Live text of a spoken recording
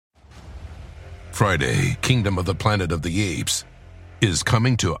Friday, Kingdom of the Planet of the Apes is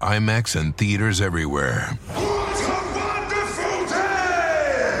coming to IMAX and theaters everywhere. What a wonderful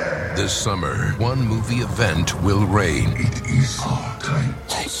day! This summer, one movie event will reign. It is our time.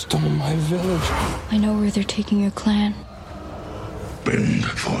 They stole my village. I know where they're taking your clan. Bend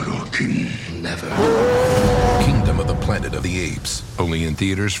for your king. Never. Kingdom of the Planet of the Apes. Only in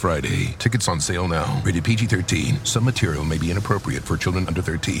theaters Friday. Tickets on sale now. Rated PG-13. Some material may be inappropriate for children under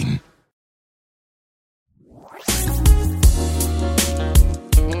 13.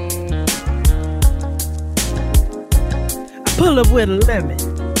 Pull up with a lemon.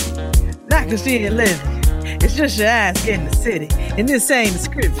 Not cause she ain't living. It's just your ass getting the city. And this ain't a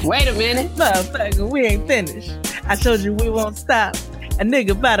script. Wait a minute. Motherfucker, we ain't finished. I told you we won't stop. A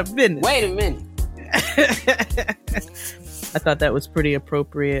nigga about a business. Wait a minute. I thought that was pretty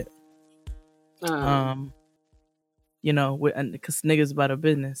appropriate. You know, because niggas about a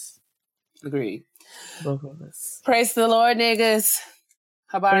business. Agreed. Both of us. Praise the Lord, niggas.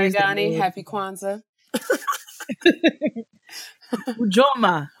 Habari Praise the Gani. Lord. Happy Kwanzaa.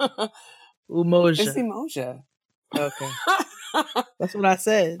 Ujoma. Umoja. It's Emoja. Okay. That's what I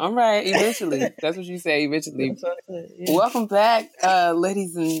said. All right, eventually. That's what you say, eventually. That's what I said, yeah. Welcome back,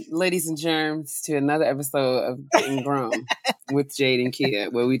 ladies and germs, to another episode of Getting Grown with Jade and Kia,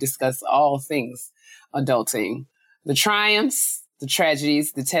 where we discuss all things adulting. The triumphs, the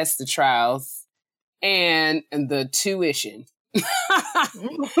tragedies, the tests, the trials, and the tuition.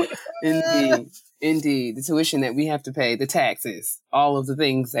 Indeed. The tuition that we have to pay, the taxes, all of the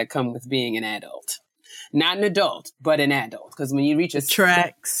things that come with being an adult. Not an adult, but an adult. Because when you reach The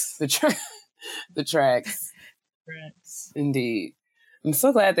tracks. the tracks. Indeed. I'm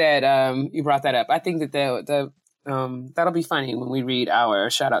so glad that you brought that up. I think that that'll be funny when we read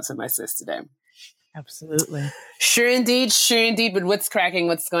our shout out to my sis today. Absolutely. Sure indeed. But what's cracking?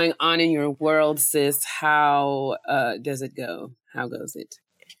 What's going on in your world, sis? How does it go? How goes it?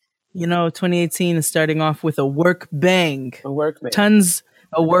 You know, 2018 is starting off with a work bang. A work bang. Tons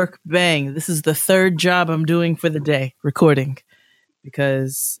of work bang. This is the third job I'm doing for the day, recording,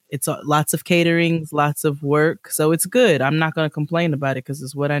 because it's lots of caterings, lots of work. So it's good. I'm not going to complain about it because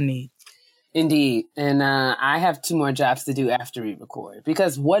it's what I need. Indeed. And I have 2 more jobs to do after we record,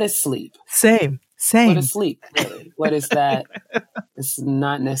 because what is sleep? Same. What is sleep? Really? What is that? It's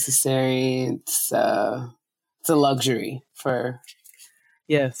not necessary. It's a luxury for...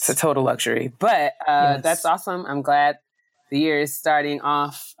 Yes. It's a total luxury. But Yes. That's awesome. I'm glad the year is starting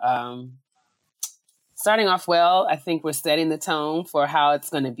off well. I think we're setting the tone for how it's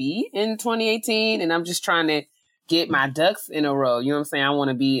going to be in 2018. And I'm just trying to get my ducks in a row. You know what I'm saying? I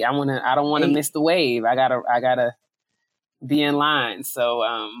don't want to miss the wave. I gotta be in line. So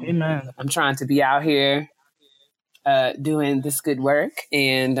Amen. I'm trying to be out here doing this good work,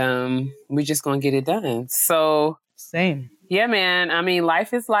 and we're just going to get it done. So Same. yeah, man. I mean,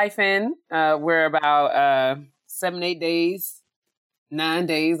 life is lifing. We're about 7, 8 days, 9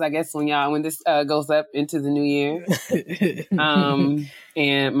 days, I guess, when this goes up into the new year.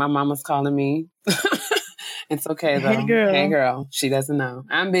 And my mama's calling me. It's okay though. Hey girl. She doesn't know.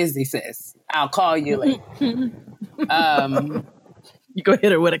 I'm busy, sis. I'll call you later. You go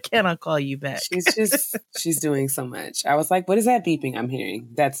hit her with a "can I call you back?" She's doing so much. I was like, what is that beeping I'm hearing?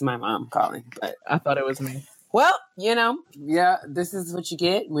 That's my mom calling. But I thought it was me. well, this is what you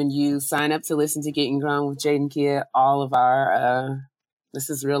get when you sign up to listen to Getting Grown with Jade and Kia. All of our, this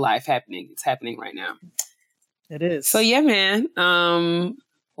is real life happening. It's happening right now. It is. So yeah, man,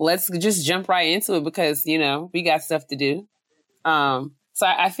 let's just jump right into it because, we got stuff to do. So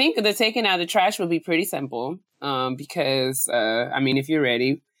I think the taking out the trash will be pretty simple. Because, if you're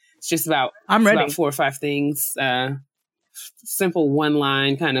ready, it's just about, I'm ready. About 4 or 5 things, simple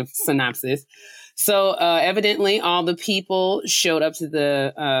 1-line kind of synopsis. So, evidently all the people showed up to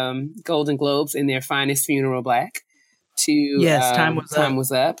the, Golden Globes in their finest funeral black yes, time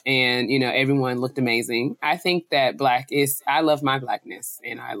was up. And, everyone looked amazing. I think that I love my blackness,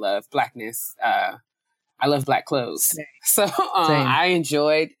 and I love blackness. I love black clothes. Same. So, I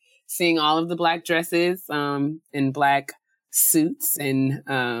enjoyed seeing all of the black dresses, and black suits and,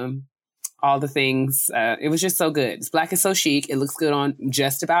 all the things. It was just so good. It's black is so chic. It looks good on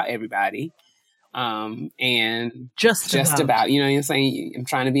just about everybody. And just about, you know what I'm saying? I'm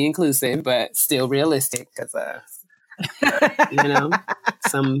trying to be inclusive, but still realistic because,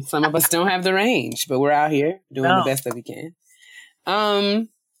 some of us don't have the range, but we're out here doing the best that we can.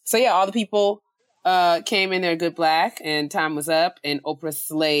 So yeah, all the people, came in their good black, and time was up, and Oprah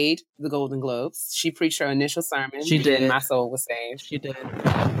slayed the Golden Globes. She preached her initial sermon. She did. And my soul was saved. She did.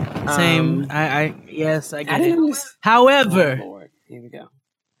 Same. I get it. Understand. However, Oh, Lord. Here we go.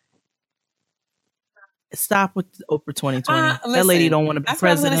 Stop with Oprah 2020. That Listen, lady don't want to be that's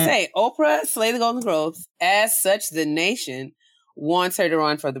president. What I was going to say. Oprah, slay the Golden Globes. As such, the nation wants her to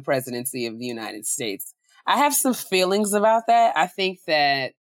run for the presidency of the United States. I have some feelings about that. I think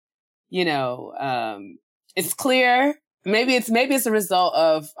that, it's clear. Maybe it's a result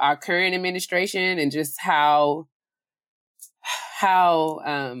of our current administration and just how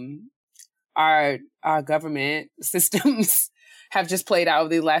our government systems have just played out over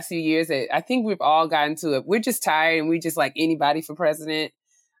the last few years. I think we've all gotten to it. We're just tired and we just like anybody for president.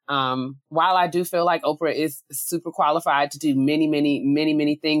 While I do feel like Oprah is super qualified to do many, many, many,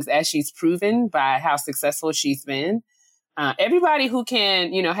 many things, as she's proven by how successful she's been, everybody who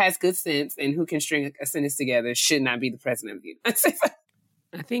can, has good sense and who can string a sentence together should not be the president of the United States.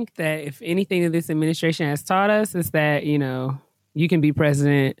 I think that if anything that this administration has taught us is that, you can be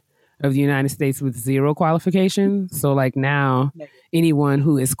president of the United States with zero qualifications. So like now anyone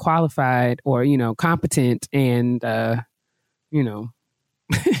who is qualified or, competent and,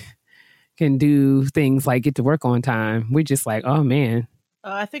 can do things like get to work on time. We're just like, oh man.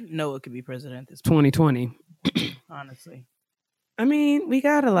 I think Noah could be president this 2020. Honestly. I mean, we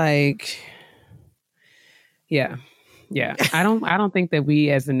gotta yeah. I don't think that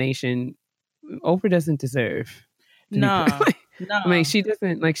we as a nation, Oprah doesn't deserve. No. I mean, she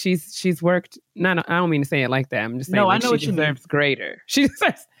doesn't she's worked. I don't mean to say it like that. I'm just saying. No, I know what you deserves greater. She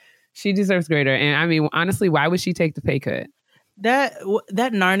deserves greater. And I mean, honestly, why would she take the pay cut? That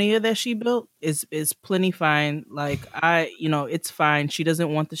Narnia that she built is plenty fine. Like it's fine. She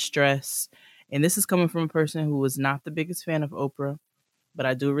doesn't want the stress. And this is coming from a person who was not the biggest fan of Oprah, but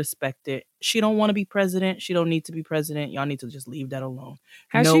I do respect it. She don't want to be president. She don't need to be president. Y'all need to just leave that alone.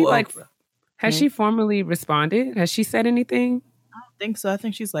 Has she formally responded? Has she said anything? I don't think so. I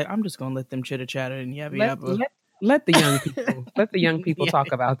think she's like, I'm just gonna let them chitter chatter and yabba yabba. Let the young people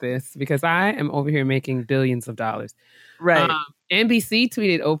talk about this, because I am over here making billions of dollars. Right. NBC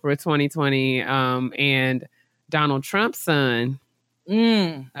tweeted Oprah 2020, and Donald Trump's son,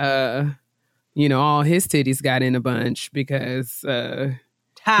 all his titties got in a bunch because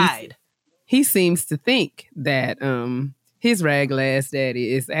tied. He seems to think that his raglass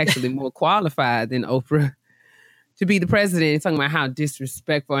daddy is actually more qualified than Oprah to be the president. He's talking about how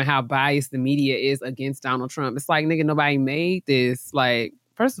disrespectful and how biased the media is against Donald Trump. It's like, nigga, nobody made this. Like,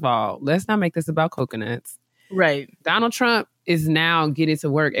 first of all, let's not make this about coconuts. Right. Donald Trump is now getting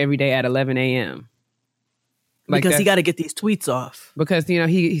to work every day at 11 a.m. Because he got to get these tweets off. Because,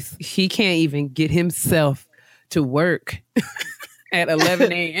 he can't even get himself to work at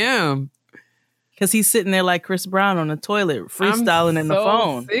 11 a.m. Because he's sitting there like Chris Brown on the toilet, freestyling in the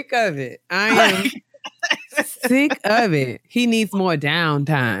phone. Sick of it. I am sick of it. He needs more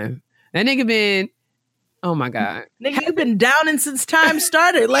downtime. That nigga been, oh my God. Nigga, you've been downing since time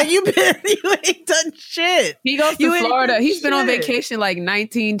started. Like you ain't done shit. He goes to Florida. He's been on vacation like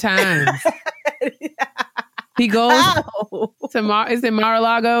 19 times. He goes to is it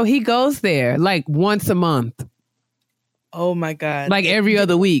Mar-a-Lago? He goes there like once a month. Oh my God. Like every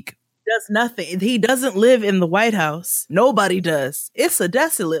other week. Does nothing. He doesn't live in the White House. Nobody does. It's a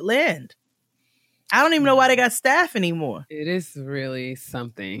desolate land. I don't even know why they got staff anymore. It is really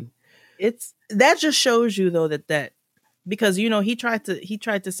something. That just shows you though that because he tried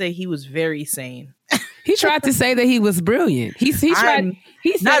to say he was very sane. He tried to say that he was brilliant. He said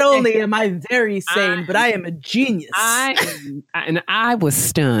not only am I very sane, but I am a genius. I was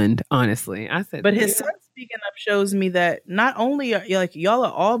stunned, honestly. I said, but his son speaking up shows me that not only are y'all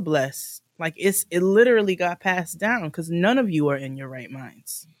are all blessed, like it literally got passed down because none of you are in your right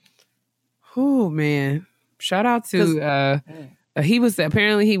minds. Oh man! Shout out to he was at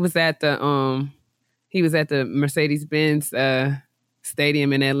the Mercedes-Benz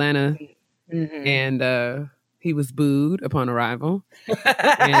stadium in Atlanta. Mm-hmm. And he was booed upon arrival.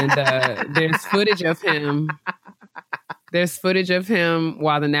 And there's footage of him. There's footage of him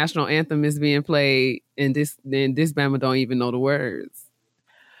while the national anthem is being played, and this Bama don't even know the words.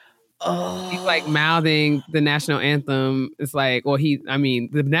 Oh. He's like mouthing the national anthem. It's like,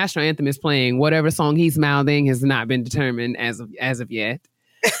 the national anthem is playing. Whatever song he's mouthing has not been determined as of yet.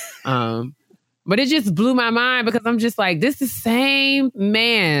 But it just blew my mind because I'm just like, this is the same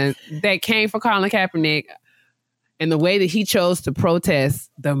man that came for Colin Kaepernick and the way that he chose to protest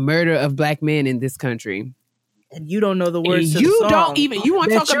the murder of black men in this country. And you don't know the words to the song. You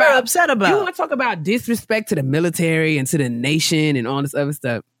want to talk about upset about. You want to talk about disrespect to the military and to the nation and all this other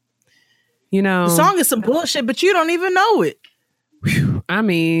stuff. The song is some bullshit, but you don't even know it. I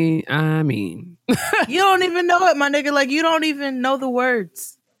mean, you don't even know it, my nigga. Like you don't even know the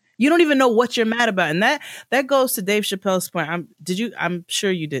words. You don't even know what you're mad about. And that goes to Dave Chappelle's point. I'm sure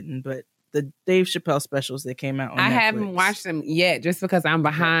you didn't, but the Dave Chappelle specials that came out on I Netflix. haven't watched them yet just because I'm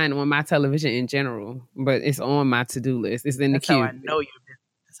behind on my television in general. But it's on my to-do list. It's in the That's how queue. I know you're busy.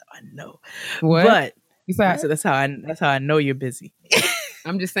 That's how I know. What? But You said- I said that's how I know you're busy.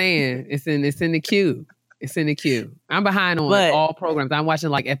 I'm just saying, it's in the queue. It's in the queue. I'm behind on But- all programs. I'm watching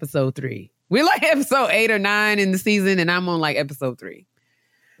like episode 3. We're like episode 8 or 9 in the season, and I'm on like episode 3.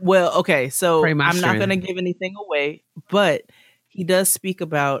 Well, okay, so Pray I'm my not strength. going to give anything away, but he does speak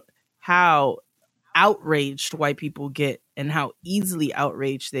about how outraged white people get and how easily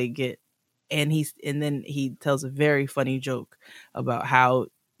outraged they get, and then he tells a very funny joke about how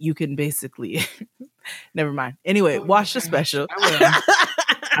you can basically never mind. Anyway, watch the special.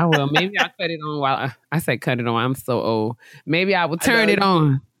 I will. Maybe I'll cut it on while I say cut it on. I'm so old. Maybe I will turn it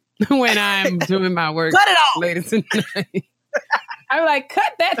on when I'm doing my work. Cut it off later tonight. I'm like,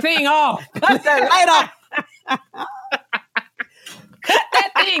 cut that thing off. Cut that light off. Cut that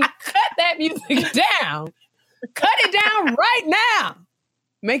thing. Cut that music down. Cut it down right now.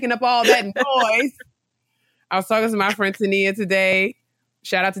 Making up all that noise. I was talking to my friend Tania today.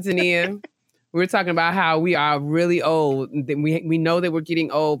 Shout out to Tania. We were talking about how we are really old. We know that we're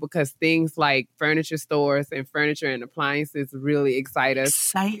getting old because things like furniture stores and furniture and appliances really excite us.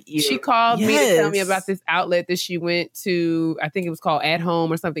 Excite you. She called me to tell me Yes. about this outlet that she went to. I think it was called At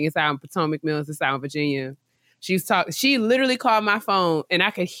Home or something. It's out in Potomac Mills. It's out in Virginia. She literally called my phone and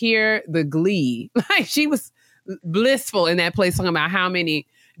I could hear the glee. Like she was blissful in that place talking about how many,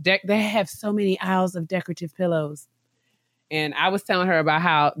 they have so many aisles of decorative pillows. And I was telling her about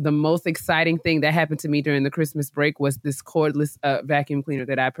how the most exciting thing that happened to me during the Christmas break was this cordless vacuum cleaner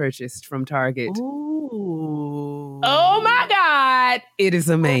that I purchased from Target. Ooh. Oh my God. It is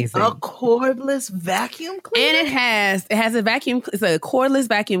amazing. A cordless vacuum cleaner? And it has a vacuum, it's a cordless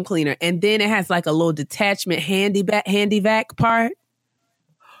vacuum cleaner. And then it has like a little detachment handy vac part.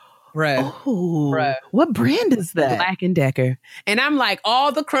 Bruh. Ooh. Bruh. What brand is that? Black & Decker. And I'm like,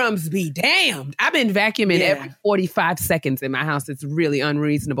 all the crumbs be damned. I've been vacuuming every 45 seconds in my house. It's really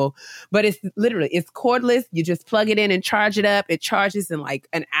unreasonable. But it's cordless. You just plug it in and charge it up. It charges in like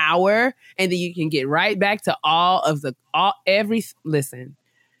an hour. And then you can get right back to listen.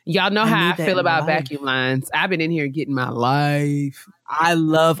 Y'all know how I feel about vacuum lines. I've been in here getting my life. I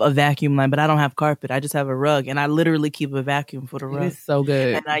love a vacuum line, but I don't have carpet. I just have a rug, and I literally keep a vacuum for the rug. It's so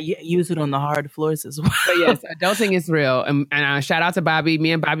good. And I use it on the hard floors as well. But yes, adulting is real. And shout out to Bobby.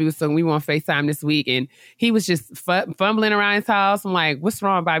 Me and Bobby we were on FaceTime this week, and he was just fumbling around his house. I'm like, what's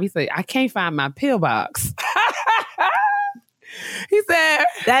wrong, Bobby? He said, I can't find my pillbox. He said,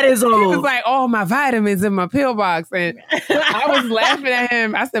 that is he was old. like, oh, my vitamins in my pillbox. And I was laughing at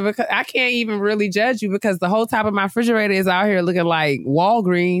him. I said, because I can't even really judge you because the whole top of my refrigerator is out here looking like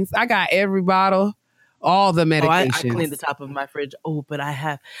Walgreens. I got every bottle, all the medications. I cleaned the top of my fridge. Oh, but I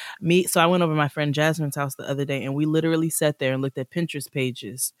have so I went over to my friend Jasmine's house the other day, and we literally sat there and looked at Pinterest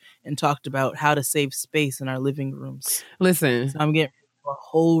pages and talked about how to save space in our living rooms. Listen, So I'm getting a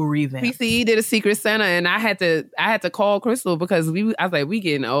whole revamp. PCE did a Secret Santa, and I had to call Crystal because I was like, we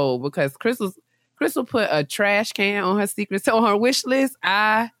getting old because Crystal put a trash can on her wish list.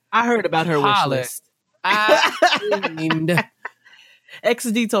 I heard about her wish hollered. list. I screamed.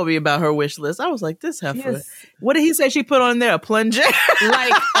 XD told me about her wish list. I was like, this heifer. Yes. What did he say she put on there? A plunger?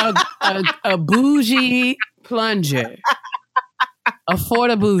 Like a bougie plunger. Afford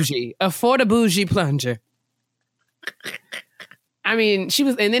a bougie plunger. I mean, she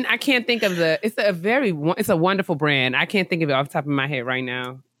was, and then I can't think of it's a wonderful brand. I can't think of it off the top of my head right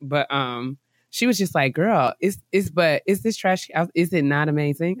now. But she was just like, girl, is this trash? Is it not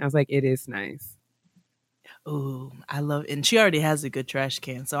amazing? I was like, it is nice. Ooh, I love it. And she already has a good trash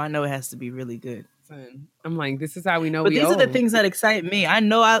can, so I know it has to be really good. I'm like, this is how we know But we these old. are the things that excite me. I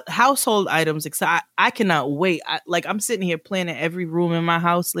know household items excite. I cannot wait. I'm sitting here planning every room in my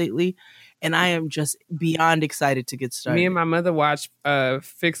house lately, and I am just beyond excited to get started. Me and my mother watched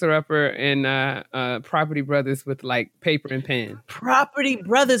Fixer Upper and Property Brothers with like paper and pen. Property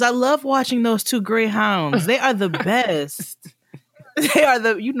Brothers. I love watching those two greyhounds. They are the best. They are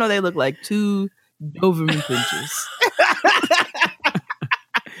they look like two Doberman pinchers.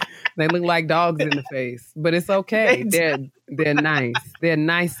 They look like dogs in the face, but it's okay. They're nice. They're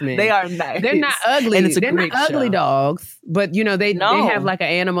nice men. They are nice. They're not ugly. And it's a They're great not ugly show. dogs, but they have like an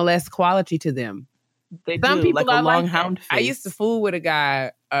animal-esque quality to them. Some do, people like a are long like hound face. I used to fool with a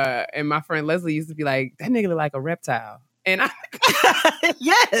guy, and my friend Leslie used to be like, "That nigga look like a reptile," and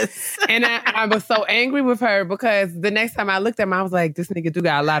yes. And I was so angry with her because the next time I looked at him, I was like, "This nigga do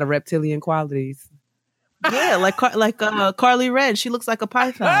got a lot of reptilian qualities." Yeah, like Carly Red. She looks like a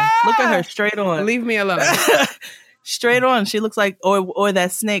python. Look at her straight on. Leave me alone. Straight on. She looks like or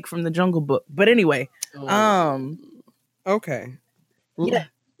that snake from the Jungle Book. But anyway, okay. Yeah.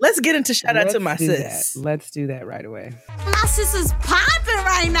 Let's get into shout out to my sis. Let's do that right away. My sis is popping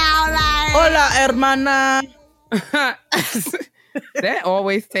right now. Like, hola, hermana. That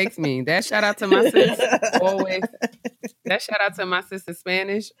always takes me. That shout out to my sis always. That shout out to my sis in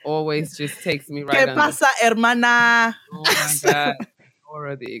Spanish always just takes me right. ¿Qué pasa, hermana? Oh my God.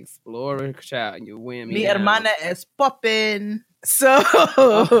 Dora the Explorer, child, you win me. Mi out. hermana is popping. So,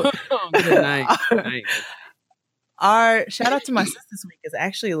 good night. Good night. Our shout out to my sis this week is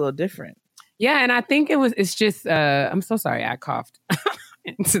actually a little different. Yeah, and I think it's just, I'm so sorry, I coughed.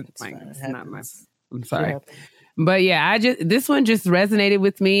 I'm sorry. But yeah, this one just resonated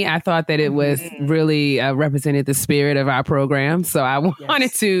with me. I thought that it was really represented the spirit of our program. So I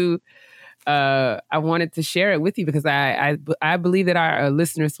wanted to share it with you because I believe that our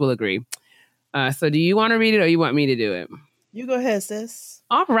listeners will agree. So do you want to read it or you want me to do it? You go ahead, sis.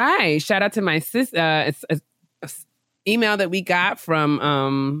 All right. Shout out to my sis. It's an email that we got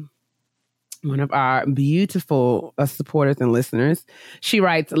from one of our beautiful supporters and listeners. She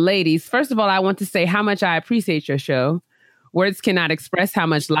writes, ladies, first of all, I want to say how much I appreciate your show. Words cannot express how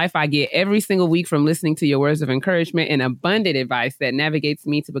much life I get every single week from listening to your words of encouragement and abundant advice that navigates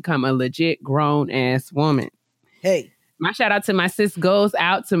me to become a legit grown-ass woman. Hey. My shout out to my sis goes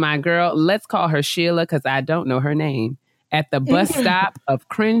out to my girl. Let's call her Sheila because I don't know her name. At the bus stop of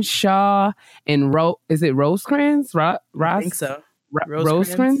Crenshaw and is it Rosecrans? I think so.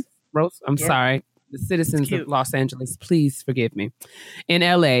 Rosecrans? I'm sorry. The citizens of Los Angeles, please forgive me. In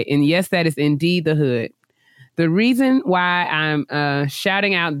LA. And yes, that is indeed the hood. The reason why I'm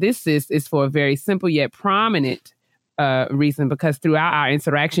shouting out this is for a very simple yet prominent reason, because throughout our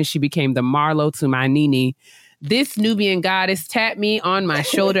interaction, she became the Marlo to my Nene. This Nubian goddess tapped me on my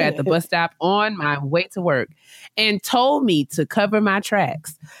shoulder at the bus stop on my way to work and told me to cover my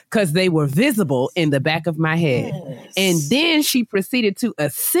tracks because they were visible in the back of my head. Yes. And then she proceeded to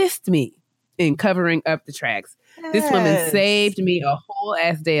assist me in covering up the tracks. Yes. This woman saved me a whole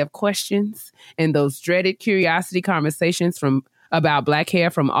ass day of questions and those dreaded curiosity conversations about Black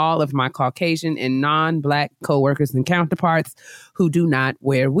hair from all of my Caucasian and non-Black coworkers and counterparts who do not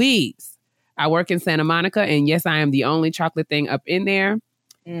wear weaves. I work in Santa Monica, and yes, I am the only chocolate thing up in there.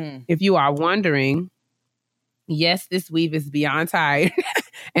 If you are wondering, yes, this weave is beyond tired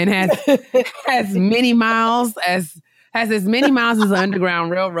and has many miles as many miles as the Underground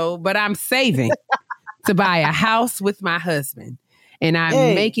Railroad, but I'm saving to buy a house with my husband. And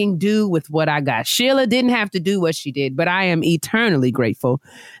I'm making do with what I got. Sheila didn't have to do what she did, but I am eternally grateful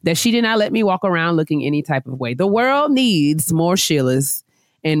that she did not let me walk around looking any type of way. The world needs more Sheilas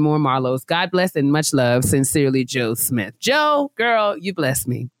and more Marlos. God bless and much love. Sincerely, Joe Smith. Joe, girl, you bless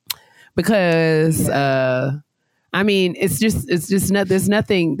me. Because, I mean, there's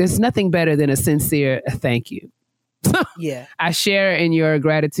nothing better than a sincere thank you. Yeah. I share in your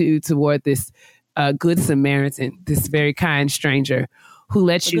gratitude toward this good Samaritan, this very kind stranger who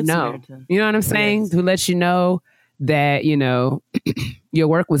lets you know, Samaritan. You know what I'm saying? Yes. Who lets you know that, you know, your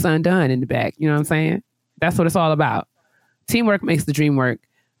work was undone in the back. You know what I'm saying? That's what it's all about. Teamwork makes the dream work.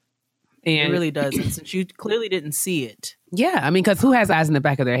 And it really does. And since you clearly didn't see it. Yeah. I mean, because who has eyes in the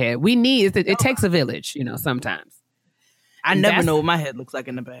back of their head? It takes a village, you know, sometimes. I never know what my head looks like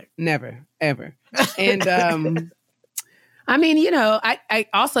in the back. Never, ever. And I mean, you know, I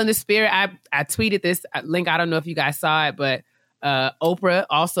also in the spirit, I tweeted this link. I don't know if you guys saw it, but Oprah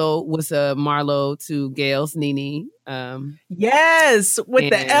also was a Marlo to Gail's Nene. Yes, with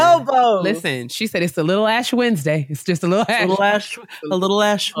the elbows. Listen, she said it's a little Ash Wednesday. It's just a little Ash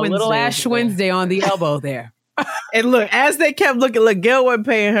Wednesday on the elbow there. And look, as they kept looking, Gail wasn't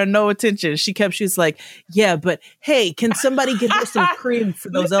paying her no attention. She was like, yeah, but hey, can somebody give her some cream for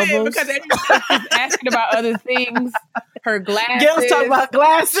those elbows? Because everybody's asking about other things. Her glasses. Gail's talking about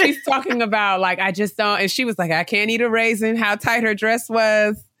glasses. She's talking about, like, I just don't. And she was like, I can't eat a raisin. How tight her dress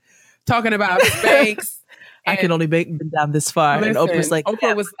was. Talking about Spanx. I can only bend down this far. Listen, and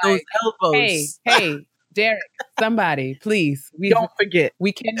Oprah was like, elbows. Hey, Derek, somebody, please. Don't forget.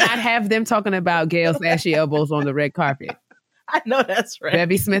 We cannot have them talking about Gail's ashy elbows on the red carpet. I know that's right.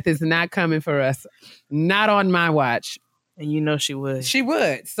 Bevy Smith is not coming for us. Not on my watch. And you know she would. She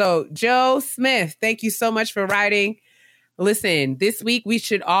would. So, Joe Smith, thank you so much for writing. Listen, this week we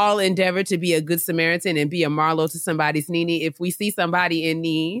should all endeavor to be a good Samaritan and be a Marlo to somebody's Nene. If we see somebody in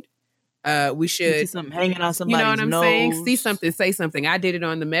need, we should see something hanging on somebody's You know what I'm nose. saying? See something, say something. I did it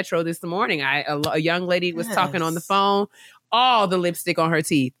on the metro this morning. A young lady was talking on the phone, all the lipstick on her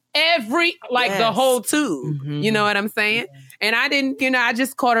teeth, the whole tube. Mm-hmm. You know what I'm saying? And I didn't, I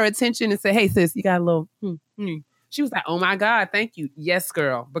just caught her attention and said, hey sis, you got a little, She was like, oh my God, thank you. Yes,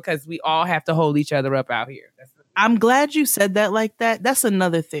 girl, because we all have to hold each other up out here. I'm glad you said that like that. That's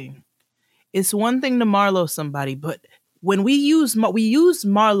another thing. It's one thing to Marlo somebody, but when we use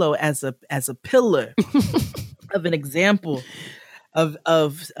Marlo as a pillar of an example of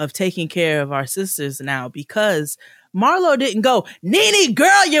taking care of our sisters now, because Marlo didn't go, Nene,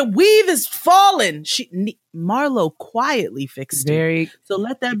 girl, your weave is falling. Marlo quietly fixed it. So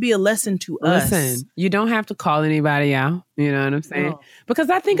let that be a lesson to us. Listen, you don't have to call anybody out. You know what I'm saying? No. Because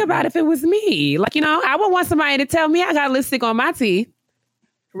I think about if it was me, like, you know, I would want somebody to tell me I got lipstick on my teeth.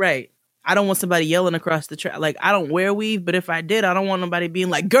 Right. I don't want somebody yelling across the track. Like, I don't wear weave, but if I did, I don't want nobody being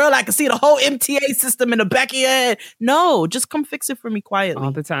like, girl, I can see the whole MTA system in the back of your head. No, just come fix it for me quietly.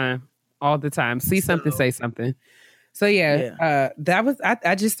 All the time. All the time. See something, say something. So, that was,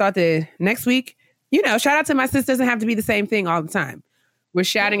 I just thought that next week, you know, shout out to my sisters doesn't have to be the same thing all the time. We're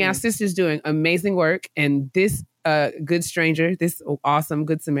shouting out sisters doing amazing work. And this good stranger, this awesome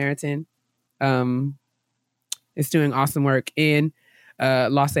Good Samaritan is doing awesome work in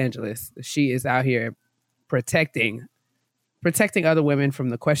Los Angeles. She is out here protecting other women from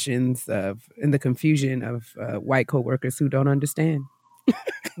the questions of and the confusion of white coworkers who don't understand.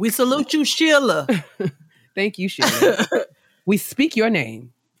 We salute you, Sheila. Thank you, Sheila. We speak your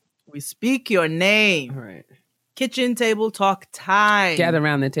name. We speak your name. All right. Kitchen table talk time. Gather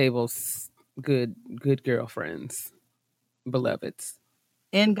around the table, good girlfriends, beloveds,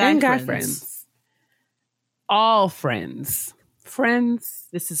 and guy friends. All friends. Friends,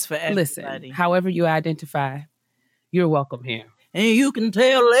 this is for everybody. Listen, however you identify, you're welcome here. And you can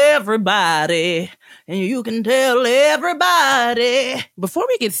tell everybody. Before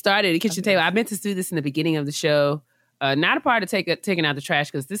we get started, the kitchen table, I meant to do this in the beginning of the show. Not a part of taking out the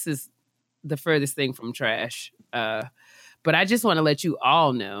trash, because this is the furthest thing from trash. But I just want to let you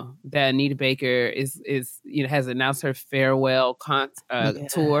all know that Anita Baker is has announced her farewell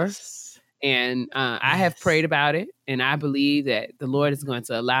tour. And I have prayed about it, and I believe that the Lord is going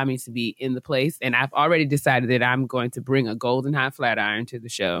to allow me to be in the place. And I've already decided that I'm going to bring a golden hot flat iron to the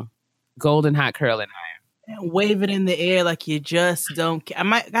show. Golden hot curling iron. And wave it in the air like you just don't care. I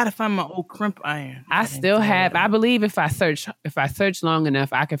might gotta find my old crimp iron. I still have. I believe if I search long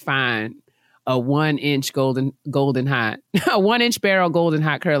enough, I could find a 1-inch golden hot, a 1-inch barrel golden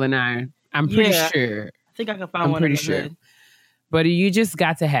hot curling iron. I'm pretty sure. I think I can find one. I'm pretty sure. But you just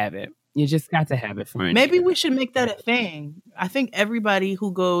got to have it. You just got to have it for it. Maybe we should make that a thing. I think everybody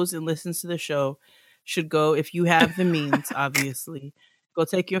who goes and listens to the show should go, if you have the means, obviously. Go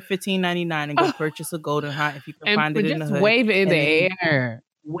take your $15.99 and go purchase a golden hot if you can find it in the hood. Just wave it in the air.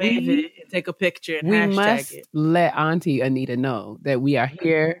 Wave it and take a picture and hashtag must it. Let Auntie Anita know that we are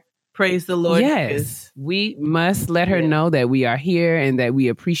here. Praise the Lord. Yes. We must let her know that we are here and that we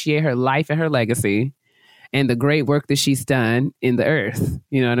appreciate her life and her legacy. And the great work that she's done in the earth.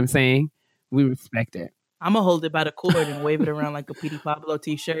 You know what I'm saying? We respect it. I'm going to hold it by the cord and wave it around like a Petey Pablo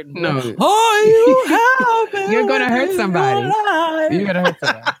t-shirt. And no. Oh, you have You're going to hurt somebody. You're going to hurt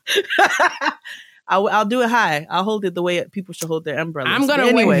somebody. I'll do it high. I'll hold it the way people should hold their umbrellas. I'm going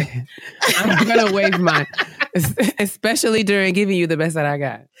to wave mine. Especially during giving you the best that I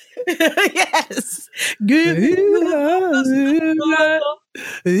got. Yes. Give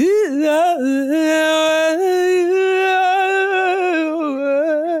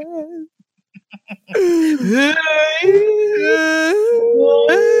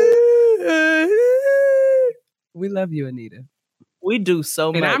We love you, Anita. We do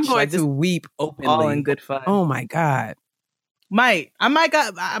so much. And I'm going to weep openly. All in good fun. Oh my God. I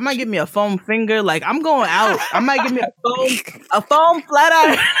might give me a foam finger. Like, I'm going out. I might give me a foam flat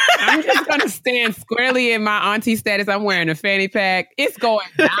iron. I'm just gonna stand squarely in my auntie status. I'm wearing a fanny pack. It's going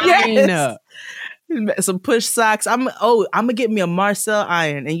down up. Some push socks. I'm gonna get me a Marcel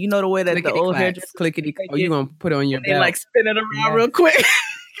iron, and you know the way that the old hair just clickety. Oh, you gonna put it on your belt? They like spin it around real quick.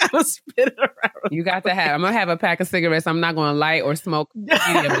 Gotta spin it around. You got to have. I'm gonna have a pack of cigarettes. I'm not gonna light or smoke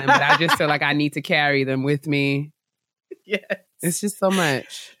any of them, but I just feel like I need to carry them with me. Yes. It's just so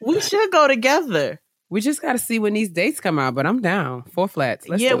much. We should go together. We just got to see when these dates come out, but I'm down. 4 flats.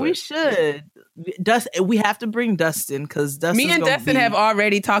 Let's do it. We should. We have to bring Dustin because Dustin. Me and Dustin have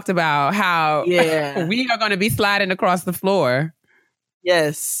already talked about how we are going to be sliding across the floor.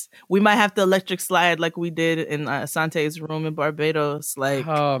 Yes. We might have to electric slide like we did in Sante's room in Barbados. Like,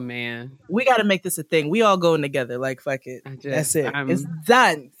 oh, man. We got to make this a thing. We all going together. Like, fuck it. That's it. It's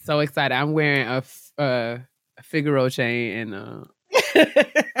done. So excited. I'm wearing a Figaro chain and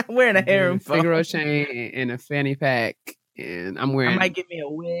I'm wearing a harem Figaro chain and a fanny pack, and I'm wearing. I might get me a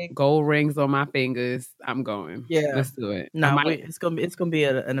wig, gold rings on my fingers. I'm going. Yeah, let's do it. No, it's gonna be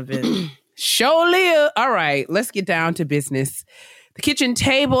an event. Surely. All right, let's get down to business. The kitchen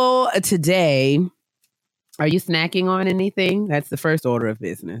table today. Are you snacking on anything? That's the first order of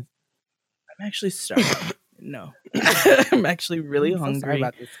business. I'm actually starving. No, I'm actually really hungry. Sorry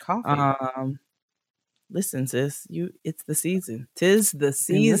about this coffee. Listen, sis, it's the season. 'Tis the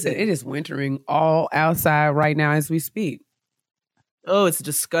season. Listen, it is wintering all outside right now as we speak. Oh, it's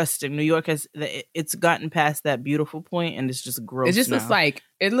disgusting. New York it's gotten past that beautiful point, and it's just gross. It just looks like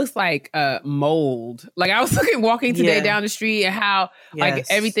mold. Like I was walking today down the street, and how like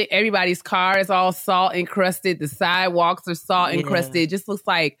everybody's car is all salt encrusted. The sidewalks are salt encrusted. It just looks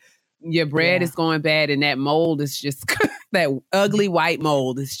like your bread is going bad, and that mold is just that ugly white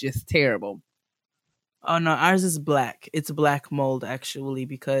mold is just terrible. Oh no, ours is black. It's black mold actually,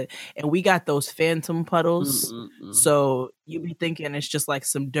 and we got those phantom puddles. So you be thinking it's just like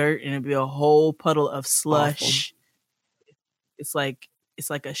some dirt, and it'd be a whole puddle of slush. Awful. It's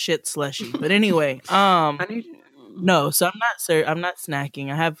like a shit slushy. But anyway, no. So I'm not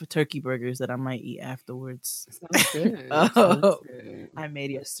snacking. I have turkey burgers that I might eat afterwards. Sounds good. Good. I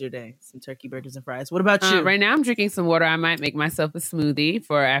made yesterday some turkey burgers and fries. What about you? Right now, I'm drinking some water. I might make myself a smoothie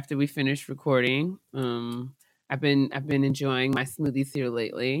for after we finish recording. I've been enjoying my smoothies here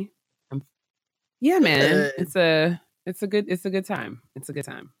lately. Man, it's a good time. It's a good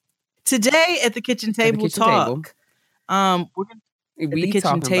time. Today at the kitchen table talk. We're gonna at the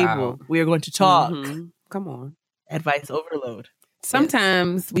kitchen table. We are going to talk. Come on. Advice overload.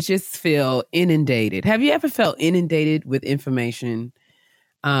 Sometimes we just feel inundated. Have you ever felt inundated with information?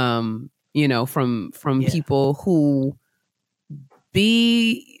 From people who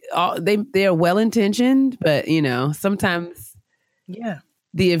they're well intentioned, but sometimes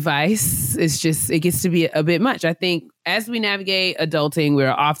the advice is just, it gets to be a bit much. I think as we navigate adulting,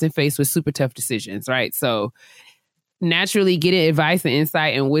 we're often faced with super tough decisions, right? So naturally getting advice and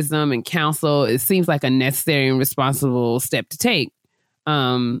insight and wisdom and counsel, it seems like a necessary and responsible step to take.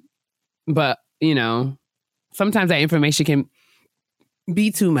 But sometimes that information can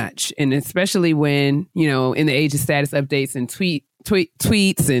be too much. And especially when, in the age of status updates and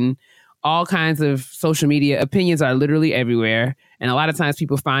tweets and all kinds of social media, opinions are literally everywhere. And a lot of times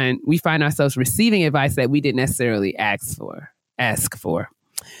we find ourselves receiving advice that we didn't necessarily ask for.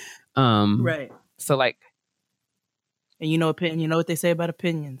 Right. So like, and you know what they say about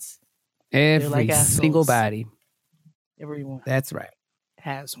opinions. Every single body. Everyone. That's right.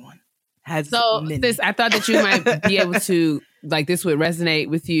 Has one. Sis, I thought that you might be able to, like, this would resonate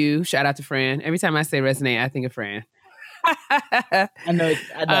with you. Shout out to Fran. Every time I say resonate, I think of Fran. I know.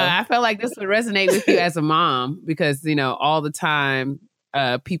 I felt like this would resonate with you as a mom because, all the time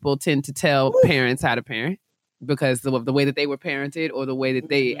people tend to tell parents how to parent because of the way that they were parented or the way that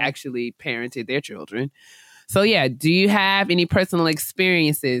they actually parented their children. So yeah, do you have any personal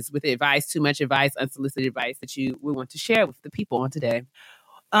experiences with advice, too much advice, unsolicited advice that you would want to share with the people on today?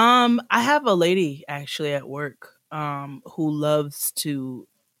 I have a lady actually at work who loves to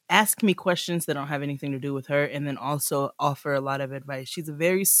ask me questions that don't have anything to do with her and then also offer a lot of advice. She's a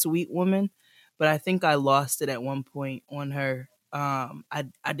very sweet woman, but I think I lost it at one point on her. I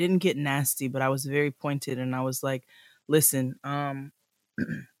didn't get nasty, but I was very pointed and I was like, listen,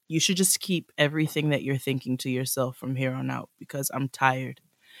 you should just keep everything that you're thinking to yourself from here on out because I'm tired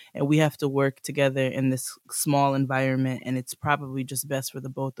and we have to work together in this small environment. And it's probably just best for the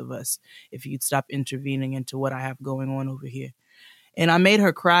both of us if you'd stop intervening into what I have going on over here. And I made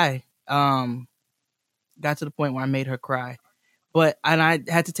her cry. Got to the point where I made her cry. And I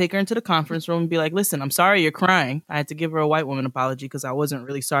had to take her into the conference room and be like, listen, I'm sorry you're crying. I had to give her a white woman apology because I wasn't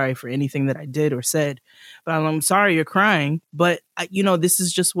really sorry for anything that I did or said. But I'm sorry you're crying. But, this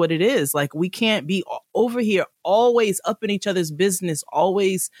is just what it is. Like, we can't be over here always up in each other's business,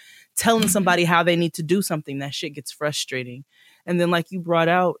 always telling somebody how they need to do something. That shit gets frustrating. And then like you brought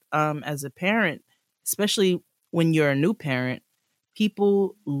out as a parent, especially when you're a new parent,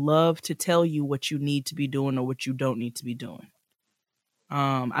 people love to tell you what you need to be doing or what you don't need to be doing.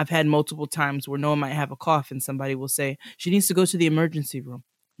 I've had multiple times where Noah might have a cough and somebody will say, she needs to go to the emergency room.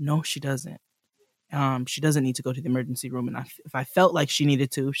 No, she doesn't. She doesn't need to go to the emergency room. And if I felt like she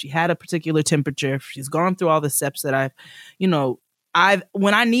needed to, if she had a particular temperature, if she's gone through all the steps that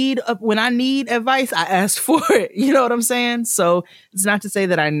when I need advice, I ask for it. You know what I'm saying? So it's not to say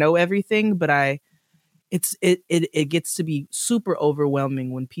that I know everything, but it gets to be super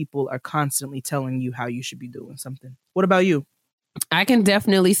overwhelming when people are constantly telling you how you should be doing something. What about you? I can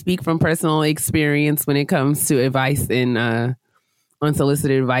definitely speak from personal experience when it comes to advice and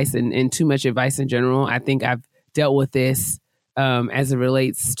unsolicited advice and too much advice in general. I think I've dealt with this as it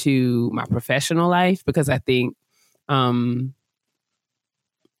relates to my professional life because I think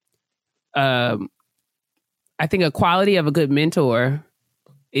I think a quality of a good mentor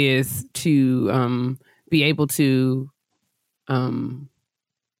is to be able to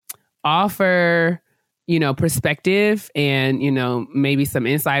offer, perspective and, maybe some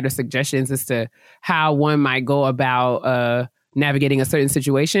insight or suggestions as to how one might go about navigating a certain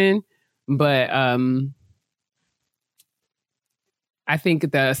situation. But I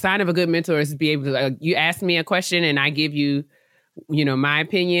think the sign of a good mentor is to be able to, you ask me a question and I give you, my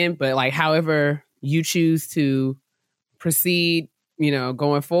opinion, but like however you choose to proceed,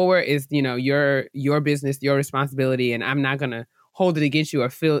 going forward is, your business, your responsibility. And I'm not going to hold it against you or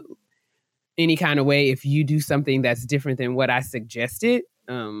feel any kind of way if you do something that's different than what I suggested.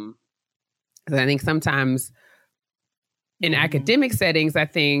 'Cause I think sometimes in academic settings, I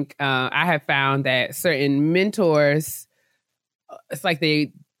think I have found that certain mentors, it's like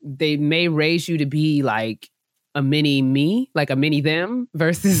they may raise you to be like a mini me, like a mini them,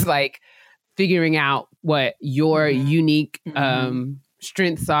 versus like figuring out what your unique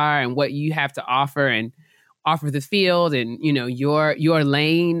strengths are and what you have to offer and offer the field and, your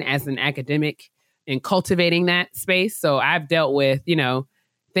lane as an academic and cultivating that space. So I've dealt with,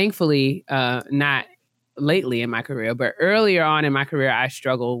 thankfully, not lately in my career, but earlier on in my career, I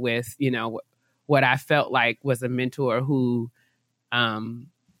struggled with, what I felt like was a mentor who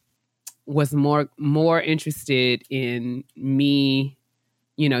was more interested in me,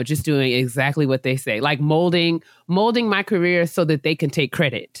 just doing exactly what they say, like molding my career so that they can take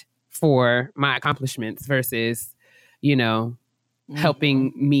credit for my accomplishments versus,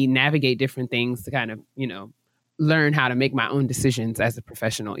 helping me navigate different things to kind of, learn how to make my own decisions as a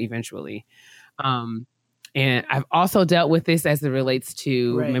professional eventually. And I've also dealt with this as it relates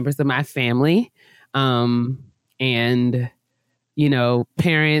to members of my family, and,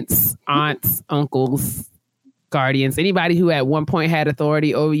 parents, aunts, uncles, guardians, anybody who at one point had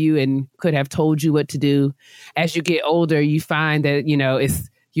authority over you and could have told you what to do. As you get older, you find that,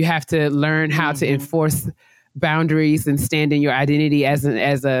 you have to learn how to enforce boundaries and stand in your identity as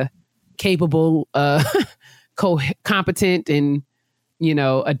a capable, competent and,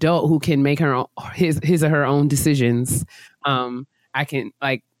 adult who can make his or her own decisions. A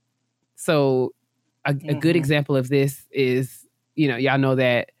good example of this is, y'all know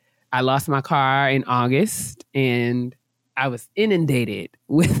that I lost my car in August and I was inundated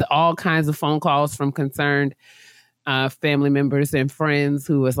with all kinds of phone calls from concerned family members and friends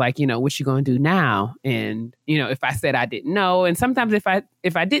who was like, what you gonna do now? And, if I said I didn't know, and sometimes if I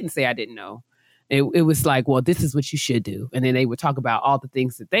didn't say I didn't know, it was like, well, this is what you should do. And then they would talk about all the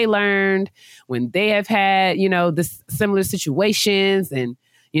things that they learned when they have had, this similar situations and,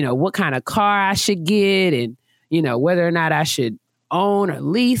 what kind of car I should get and, whether or not I should own or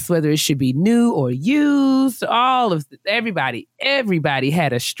lease, whether it should be new or used. Everybody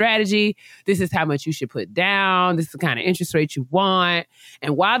had a strategy. This is how much you should put down. This is the kind of interest rate you want.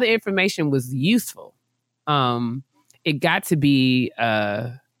 And while the information was useful, it got to be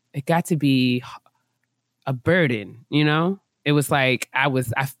a burden. It was like I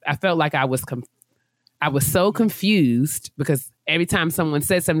felt like I was so confused because every time someone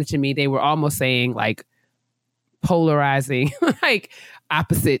said something to me, they were almost saying like polarizing, like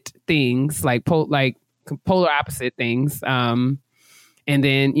opposite things, like polar opposite things. And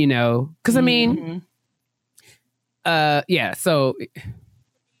then, because so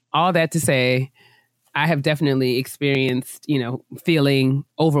all that to say, I have definitely experienced, feeling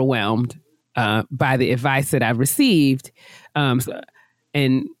overwhelmed by the advice that I've received. As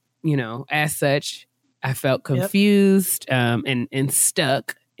such, I felt confused and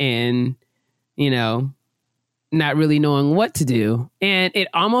stuck and, not really knowing what to do. And it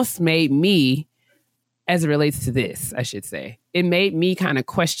almost made me, as it relates to this, I should say, it made me kind of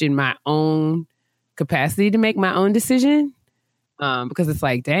question my own capacity to make my own decision. Because it's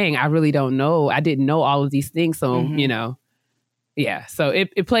like, dang, I really don't know. I didn't know all of these things. So, so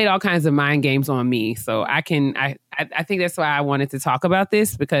it played all kinds of mind games on me. So I think that's why I wanted to talk about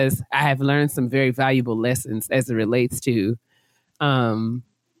this, because I have learned some very valuable lessons as it relates to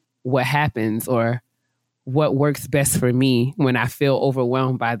what happens or what works best for me when I feel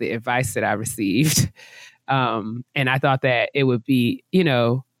overwhelmed by the advice that I received. And I thought that it would be,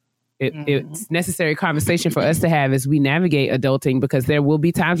 it's necessary conversation for us to have as we navigate adulting, because there will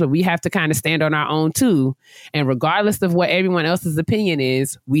be times where we have to kind of stand on our own too. And regardless of what everyone else's opinion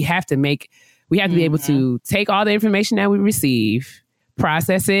is, we have to be able to take all the information that we receive,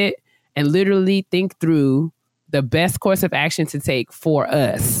 process it, and literally think through the best course of action to take for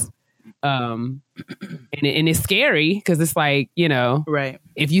us. And it's scary because it's like,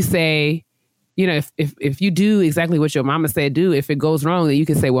 if you say, you know, if you do exactly what your mama said do, if it goes wrong, then you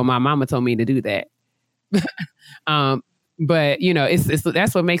can say, well, my mama told me to do that. But you know, it's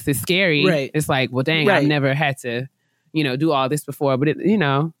that's what makes it scary. Right. It's like, well, dang, Right. I've never had to, you know, do all this before. But it, you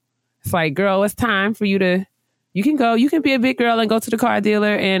know, it's like, girl, it's time for you to. You can go. You can be a big girl and go to the car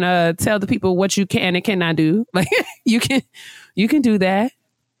dealer and tell the people what you can and cannot do. Like you can do that.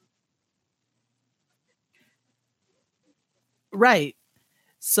 Right.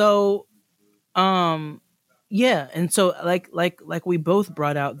 So, yeah, and so like we both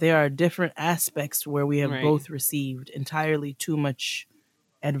brought out, there are different aspects where we have Right. both received entirely too much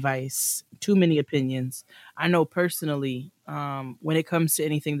advice, too many opinions. I know personally, when it comes to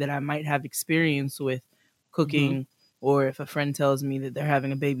anything that I might have experience with cooking, or if a friend tells me that they're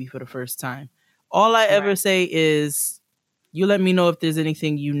having a baby for the first time, all I ever say is, you let me know if there's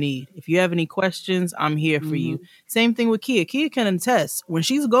anything you need. If you have any questions, I'm here for you. Same thing with Kia. Kia can attest. When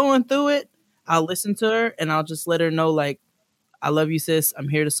she's going through it, I'll listen to her and I'll just let her know, like, I love you, sis. I'm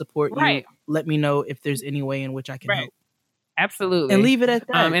here to support Right. you. Let me know if there's any way in which I can help. Absolutely. And leave it at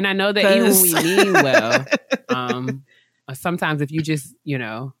that. And I know that even when we mean well, sometimes if you just, you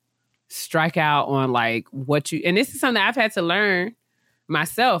know, strike out on like what you, and this is something I've had to learn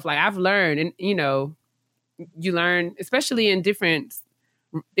myself. Like I've learned, and you know, you learn, especially in different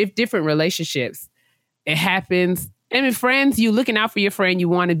relationships, it happens. And with friends, you looking out for your friend, you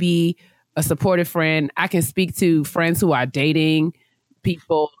want to be a supportive friend. I can speak to friends who are dating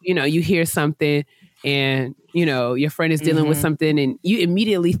people, you know, you hear something and, you know, your friend is dealing with something and you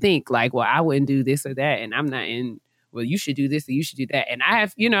immediately think like, well, I wouldn't do this or that. And I'm not in, well, you should do this or you should do that. And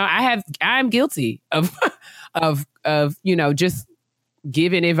I'm guilty of, you know, just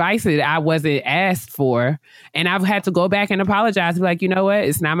giving advice that I wasn't asked for. And I've had to go back and apologize. Be like, you know what?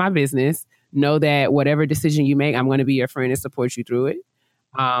 It's not my business. Know that whatever decision you make, I'm going to be your friend and support you through it.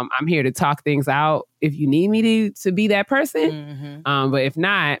 I'm here to talk things out if you need me to be that person. But if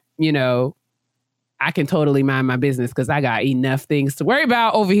not, you know, I can totally mind my business because I got enough things to worry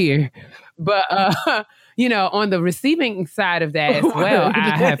about over here. But, you know, on the receiving side of that as well,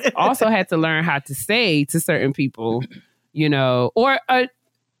 I have also had to learn how to say to certain people, you know, or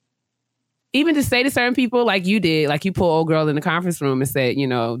even to say to certain people like you did, like you pull old girl in the conference room and said, you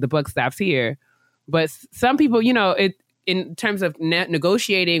know, the buck stops here. But some people, you know, it in terms of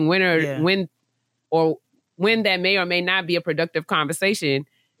negotiating when that may or may not be a productive conversation,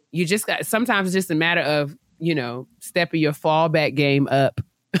 you just got, sometimes it's just a matter of, you know, stepping your fallback game up.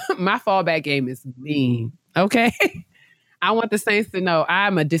 My fallback game is mean. Okay. I want the Saints to know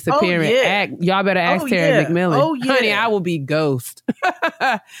I'm a disappearing act. Y'all better ask Terry McMillan. Honey, I will be ghost.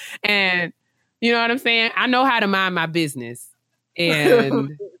 And you know what I'm saying? I know how to mind my business.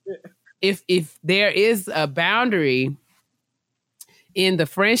 And if there is a boundary in the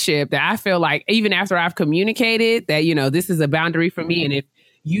friendship that I feel like even after I've communicated that, you know, this is a boundary for me. And if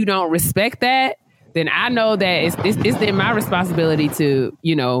you don't respect that, then I know that it's then my responsibility to,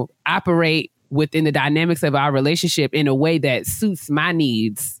 you know, operate within the dynamics of our relationship in a way that suits my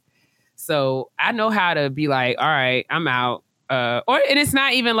needs. So I know how to be like, all right, I'm out. And it's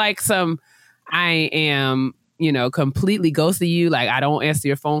not even like I am, you know, completely ghosting you. Like I don't answer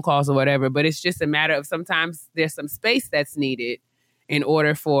your phone calls or whatever, but it's just a matter of sometimes there's some space that's needed in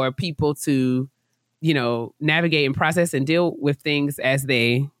order for people to, you know, navigate and process and deal with things as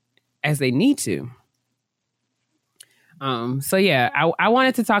they need to. So yeah, I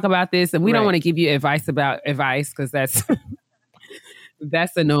wanted to talk about this, and we don't want to give you advice about advice because that's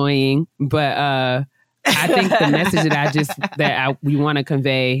that's annoying. But I think the message that we want to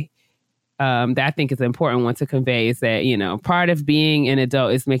convey, that I think is an important one to convey, is that, you know, part of being an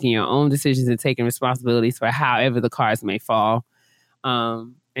adult is making your own decisions and taking responsibilities for however the cards may fall.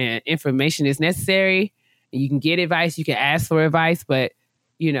 And information is necessary. You can get advice, you can ask for advice, but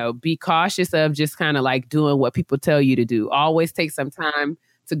you know, be cautious of just kind of like doing what people tell you to do. Always take some time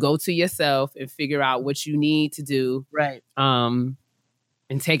to go to yourself and figure out what you need to do. Right. And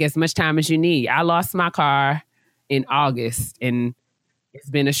take as much time as you need. I lost my car in August and it's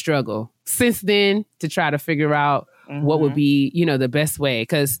been a struggle since then to try to figure out what would be, you know, the best way.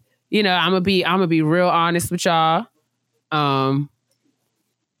 Cause, you know, I'm gonna be real honest with y'all. I'm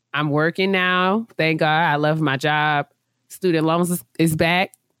working now. Thank God. I love my job. Student loans is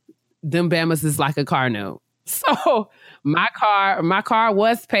back. Them Bamas is like a car note. So my car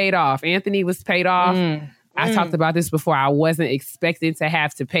was paid off. Anthony was paid off. I talked about this before. I wasn't expecting to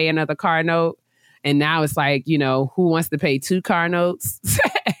have to pay another car note. And now it's like, you know, who wants to pay 2 car notes?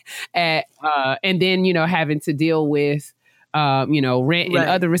 And then, you know, having to deal with, you know, rent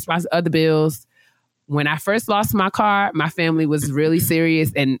and other bills. When I first lost my car, my family was really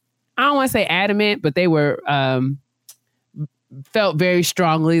serious. And I don't want to say adamant, but they were felt very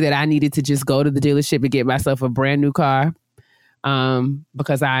strongly that I needed to just go to the dealership and get myself a brand new car.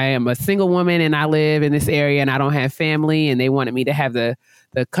 Because I am a single woman and I live in this area and I don't have family, and they wanted me to have the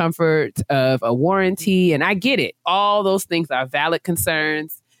comfort of a warranty. And I get it. All those things are valid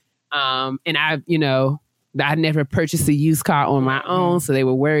concerns. And I never purchased a used car on my own. So they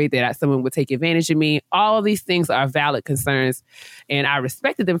were worried that someone would take advantage of me. All of these things are valid concerns. And I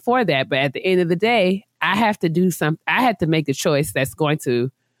respected them for that. But at the end of the day, I have to do something. I had to make a choice that's going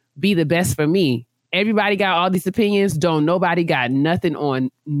to be the best for me. Everybody got all these opinions. Nobody got nothing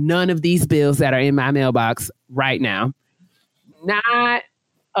on none of these bills that are in my mailbox right now. Not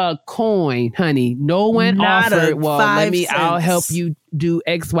a coin, honey. No one offered, I'll help you do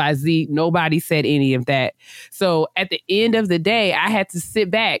XYZ. Nobody said any of that. So at the end of the day, I had to sit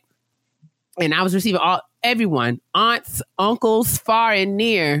back, and I was receiving everyone, aunts, uncles, far and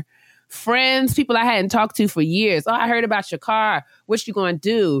near, friends, people I hadn't talked to for years. Oh, I heard about your car. What you going to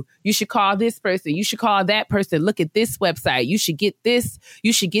do? You should call this person. You should call that person. Look at this website. You should get this.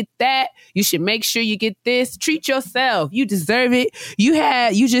 You should get that. You should make sure you get this. Treat yourself. You deserve it. You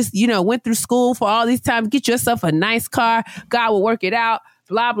just went through school for all this time. Get yourself a nice car. God will work it out.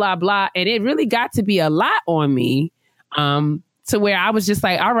 Blah, blah, blah. And it really got to be a lot on me to where I was just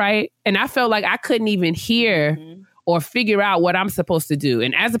like, all right. And I felt like I couldn't even hear or figure out what I'm supposed to do.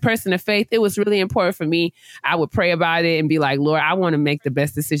 And as a person of faith, it was really important for me. I would pray about it and be like, Lord, I want to make the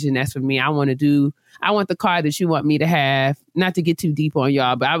best decision that's for me. I want the car that you want me to have. Not to get too deep on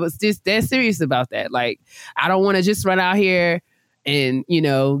y'all, but I was just dead serious about that. Like, I don't want to just run out here and,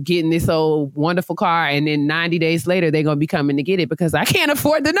 getting this old wonderful car, and then 90 days later, they're going to be coming to get it because I can't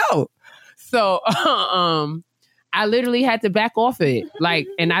afford the note. So, I literally had to back off of it. Like,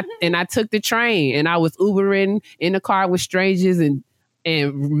 and I took the train, and I was Ubering in the car with strangers and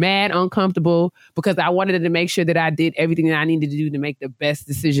mad uncomfortable because I wanted to make sure that I did everything that I needed to do to make the best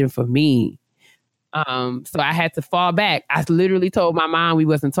decision for me. So I had to fall back. I literally told my mom we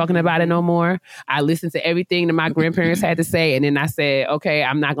wasn't talking about it no more. I listened to everything that my grandparents had to say. And then I said, okay,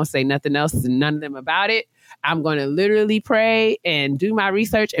 I'm not going to say nothing else to none of them about it. I'm going to literally pray and do my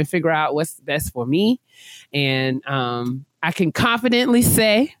research and figure out what's best for me. And I can confidently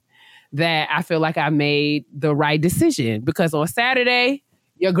say that I feel like I made the right decision, because on Saturday,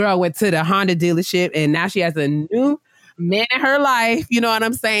 your girl went to the Honda dealership and now she has a new man in her life. You know what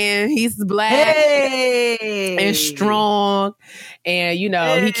I'm saying? He's black and strong. And,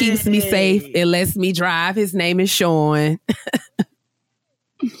 he keeps me safe and lets me drive. His name is Sean.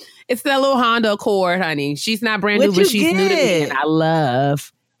 It's that little Honda Accord, honey. She's not brand new, but she's new to me, and I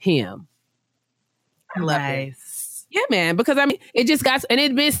love him. I love it. Yeah, man, because it just got, and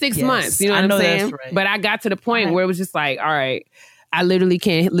it'd been 6 months, you know what I'm saying? That's right. But I got to the point where it was just like, all right, I literally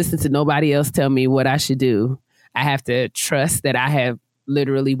can't listen to nobody else tell me what I should do. I have to trust that I have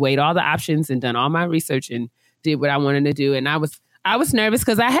literally weighed all the options and done all my research and did what I wanted to do. And I was nervous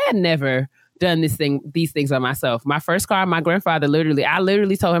because I had never done these things by myself. My first car, my grandfather I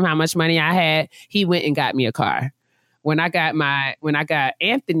literally told him how much money I had. He went and got me a car. When I got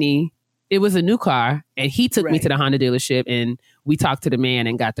Anthony, it was a new car, and he took me to the Honda dealership, and we talked to the man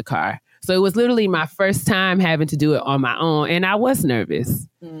and got the car. So it was literally my first time having to do it on my own, and I was nervous.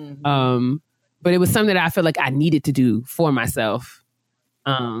 Mm-hmm. But it was something that I felt like I needed to do for myself.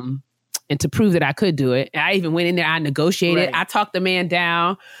 And to prove that I could do it. I even went in there, I negotiated. Right. I talked the man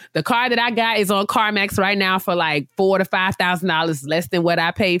down. The car that I got is on CarMax right now for like $4,000 to $5,000 less than what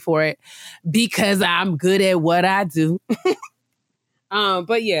I paid for it, because I'm good at what I do.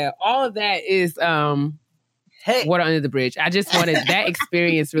 But yeah, all of that is water under the bridge. I just wanted that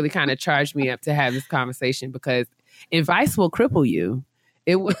experience really kind of charged me up to have this conversation, because advice will cripple you.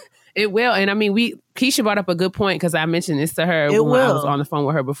 It will. And I mean, Keisha brought up a good point, because I mentioned this to her when I was on the phone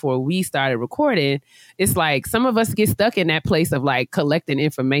with her before we started recording. It's like some of us get stuck in that place of like collecting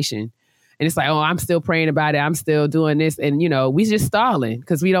information. And it's like, oh, I'm still praying about it. I'm still doing this. And, we just stalling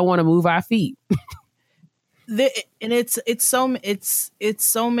because we don't want to move our feet. And it's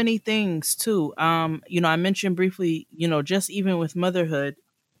so many things too. I mentioned briefly, just even with motherhood,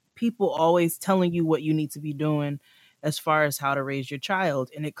 people always telling you what you need to be doing as far as how to raise your child.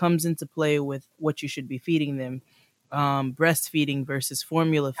 And it comes into play with what you should be feeding them, breastfeeding versus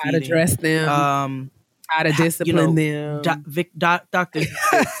formula feeding. How to dress them, how to discipline them. Doctor,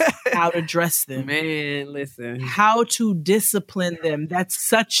 how to dress them. Man, listen. How to discipline them. That's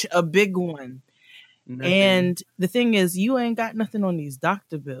such a big one. Nothing. And the thing is, you ain't got nothing on these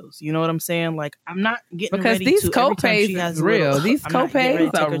doctor bills. You know what I'm saying? Like, I'm not getting because ready these to, copays is real. These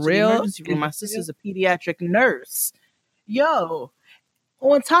copays are real. My sister's a pediatric nurse. Yo,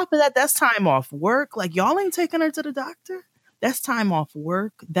 On top of that, that's time off work. Like, y'all ain't taking her to the doctor. That's time off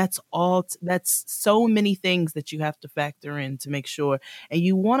work. That's all. That's so many things that you have to factor in to make sure. And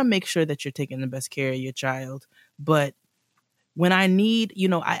you want to make sure that you're taking the best care of your child. But when I need,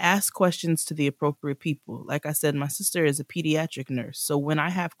 I ask questions to the appropriate people. Like I said, my sister is a pediatric nurse. So when I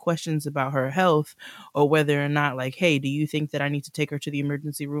have questions about her health or whether or not, like, hey, do you think that I need to take her to the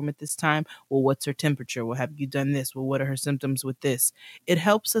emergency room at this time? Well, what's her temperature? Well, have you done this? Well, what are her symptoms with this? It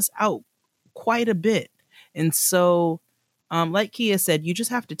helps us out quite a bit. And so, like Kia said, you just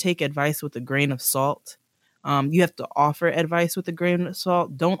have to take advice with a grain of salt. You have to offer advice with a grain of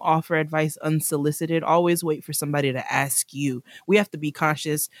salt. Don't offer advice unsolicited. Always wait for somebody to ask you. We have to be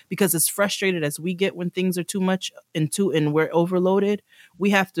conscious because as frustrated as we get when things are too much and we're overloaded, we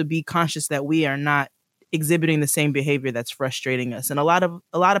have to be conscious that we are not exhibiting the same behavior that's frustrating us. And a lot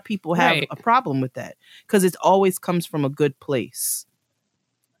of people have a problem with that because it always comes from a good place.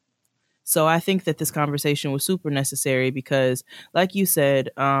 So I think that this conversation was super necessary because, like you said,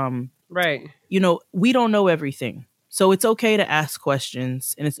 we don't know everything. So it's okay to ask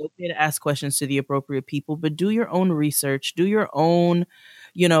questions, and it's okay to ask questions to the appropriate people, but do your own research, do your own,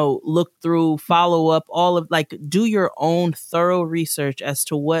 look through, follow up, do your own thorough research as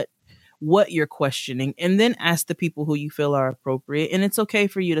to what you're questioning, and then ask the people who you feel are appropriate. And it's okay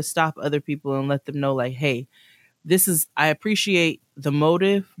for you to stop other people and let them know, like, hey, I appreciate the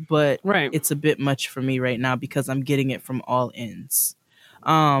motive, but it's a bit much for me right now because I'm getting it from all ends.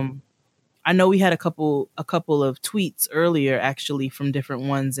 I know we had a couple of tweets earlier, actually, from different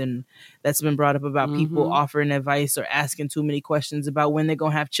ones, and that's been brought up about people offering advice or asking too many questions about when they're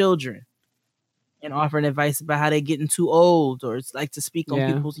going to have children and offering advice about how they're getting too old or it's like to speak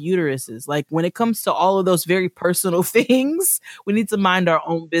on people's uteruses. Like, when it comes to all of those very personal things, we need to mind our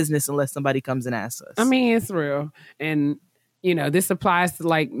own business unless somebody comes and asks us. I mean, it's real. And, this applies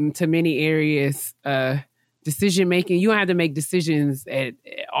to many areas, decision making. You don't have to make decisions at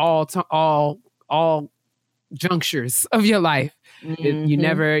all junctures of your life. You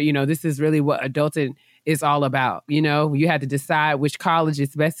never, this is really what adulting is all about. You have to decide which college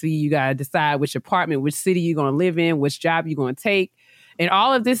is best for you. You got to decide which apartment, which city you're going to live in, which job you're going to take, and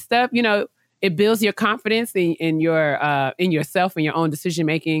all of this stuff. It builds your confidence in yourself and your own decision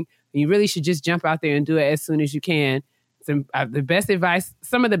making. You really should just jump out there and do it as soon as you can. Some of the best advice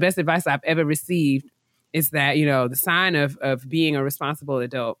I've ever received is that, the sign of being a responsible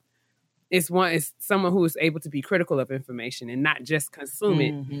adult is someone who is able to be critical of information and not just consume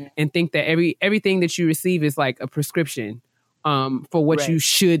it and think that everything that you receive is like a prescription for what you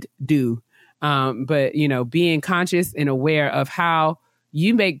should do. But, being conscious and aware of how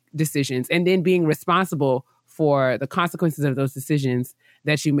you make decisions and then being responsible for the consequences of those decisions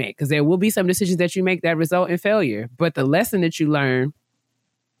that you make. Because there will be some decisions that you make that result in failure. But the lesson that you learn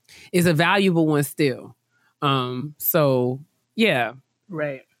is a valuable one still. So yeah.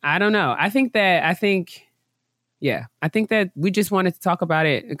 Right. I don't know. I think that we just wanted to talk about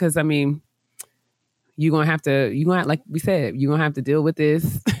it because, I mean, you're going to have, like we said, you're going to have to deal with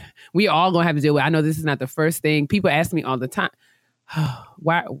this. We all going to have to deal with it. I know this is not the first thing. People ask me all the time,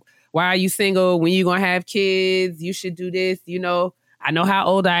 why are you single? When you going to have kids? You should do this. I know how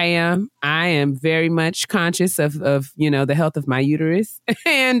old I am. I am very much conscious of the health of my uterus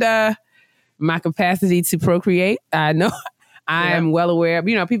and, my capacity to procreate. I know I am well aware of,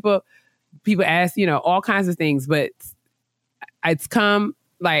 people ask, all kinds of things, but it's come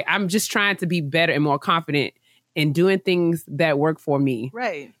like, I'm just trying to be better and more confident in doing things that work for me.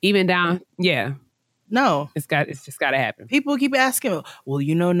 Right. Even down. Yeah. No, it's just got to happen. People keep asking, well,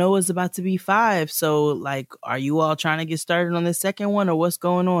 Noah's about to be 5. So like, are you all trying to get started on the second one or what's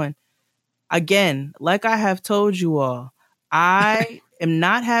going on? Again, like I have told you all, I am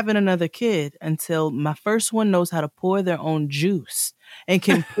not having another kid until my first one knows how to pour their own juice and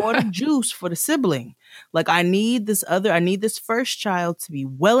can pour the juice for the sibling. Like, I need this first child to be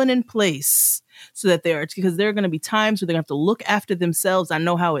well and in place so that because there are going to be times where they're going to have to look after themselves. I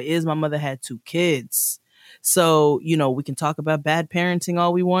know how it is. My mother had 2 kids. So, we can talk about bad parenting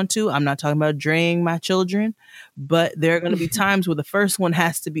all we want to. I'm not talking about draining my children, but there are going to be times where the first one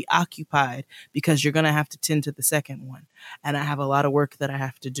has to be occupied because you're going to have to tend to the second one. And I have a lot of work that I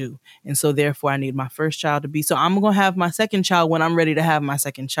have to do. And so therefore I need my first child to be, so I'm going to have my second child when I'm ready to have my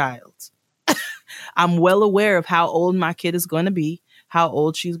second child. I'm well aware of how old my kid is going to be, how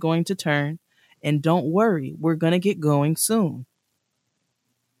old she's going to turn. And don't worry, we're going to get going soon.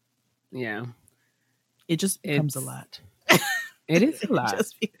 Yeah. It just becomes a lot. It is a lot.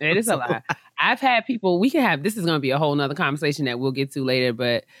 It is a lot. I've had people, this is going to be a whole nother conversation that we'll get to later.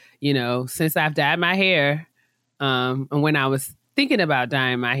 But, since I've dyed my hair, and when I was thinking about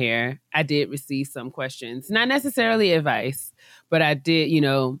dyeing my hair, I did receive some questions, not necessarily advice, but I did, you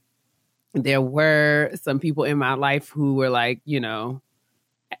know, there were some people in my life who were like, you know,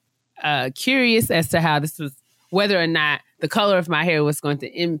 curious as to how this was, whether or not the color of my hair was going to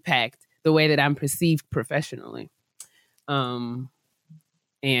impact the way that I'm perceived professionally. And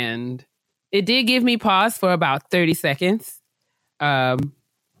it did give me pause for about 30 seconds.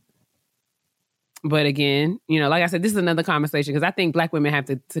 But again, you know, like I said, this is another conversation because I think Black women have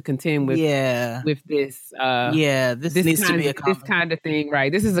to contend with with this. This needs to be this kind of thing,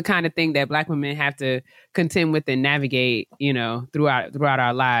 right? This is the kind of thing that Black women have to contend with and navigate, you know, throughout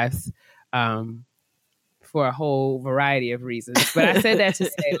our lives, for a whole variety of reasons. But I said that to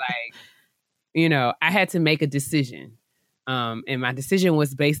say, like, you know, I had to make a decision, and my decision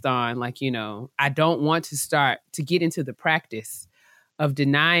was based on, like, you know, I don't want to get into the practice of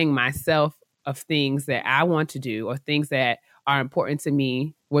denying myself of things that I want to do or things that are important to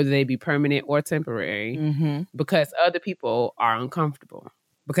me, whether they be permanent or temporary, because other people are uncomfortable.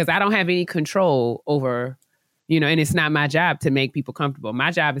 Because I don't have any control over, you know, and it's not my job to make people comfortable. My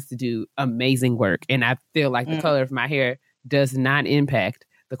job is to do amazing work. And I feel like the color of my hair does not impact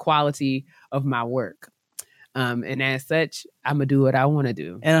the quality of my work. And as such, I'm going to do what I want to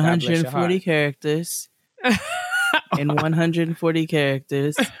do. And 140 characters. In 140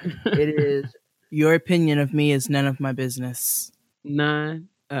 characters, it is your opinion of me is none of my business. None.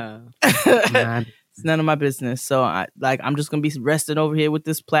 It's none of my business. So I'm just gonna be resting over here with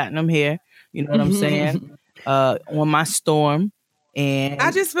this platinum hair. You know what I'm saying? On my storm, and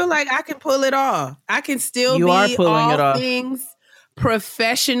I just feel like I can pull it off. I can still be all things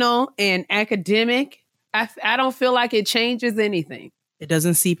professional and academic. I don't feel like it changes anything. It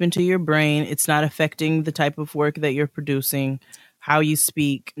doesn't seep into your brain. It's not affecting the type of work that you're producing, how you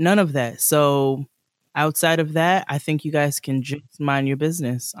speak, none of that. So outside of that, I think you guys can just mind your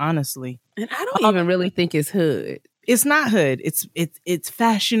business, honestly. And I don't even really think it's hood. It's not hood. It's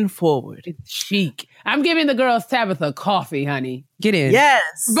fashion forward. It's chic. I'm giving the girls Tabitha coffee, honey. Get in. Yes.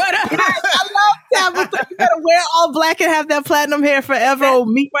 But I love Tabitha. You gotta wear all black and have that platinum hair forever. That's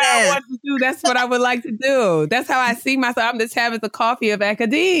what I want to do. That's what I would like to do. That's how I see myself. I'm the Tabitha coffee of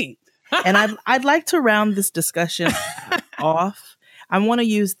academia. And I'd like to round this discussion off. I want to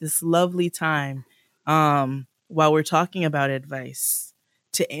use this lovely time while we're talking about advice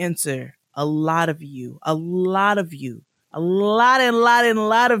to answer a lot of you who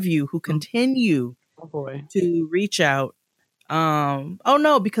continue to reach out.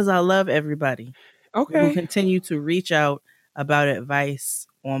 Because I love everybody. Okay. Who continue to reach out about advice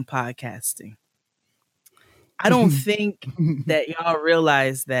on podcasting. I don't think that y'all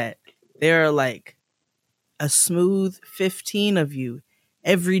realize that there are like a smooth 15 of you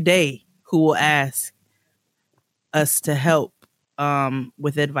every day who will ask us to help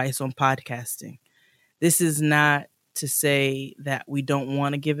with advice on podcasting. This is not to say that we don't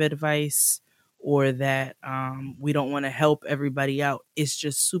want to give advice or that we don't want to help everybody out. It's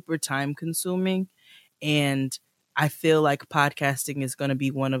just super time consuming. And I feel like podcasting is going to be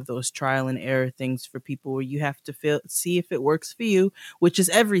one of those trial and error things for people where you have to see if it works for you, which is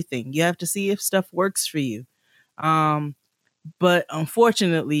everything. You have to see if stuff works for you. But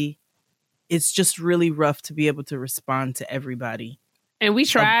unfortunately, it's just really rough to be able to respond to everybody. And we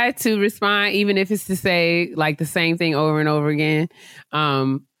try to respond, even if it's to say like the same thing over and over again.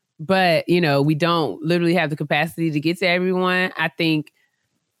 But, you know, we don't literally have the capacity to get to everyone. I think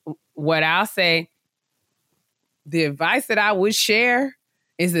what I'll say, the advice that I would share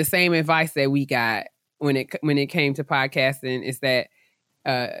is the same advice that we got when it came to podcasting, is that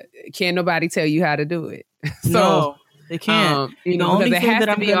can't nobody tell you how to do it. So no, they can't. You know, because it has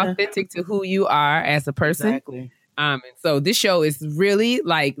to be authentic to who you are as a person. Exactly. And so this show is really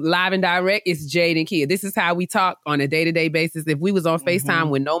like live and direct. It's Jade and Kia. This is how we talk on a day-to-day basis. If we was on FaceTime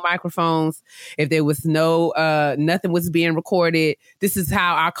with no microphones, if there was no, nothing was being recorded, this is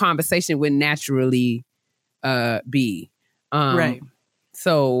how our conversation would naturally be. Right.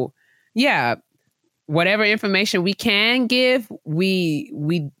 So yeah, whatever information we can give, we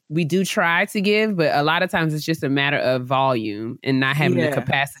do try to give, but a lot of times it's just a matter of volume and not having the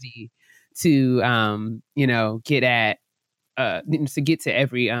capacity to get at to get to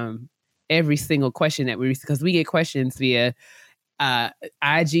every single question that we receive, because we get questions via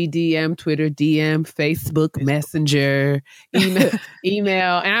IG DM, Twitter DM, Facebook Messenger,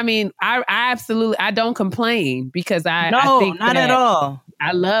 email. And I mean, I absolutely don't complain, because I think not at all.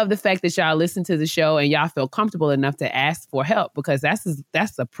 I love the fact that y'all listen to the show and y'all feel comfortable enough to ask for help, because that's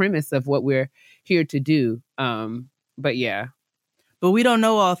the premise of what we're here to do. But yeah. But we don't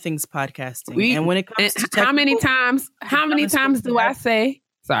know all things podcasting. And when it comes to how many times do I say,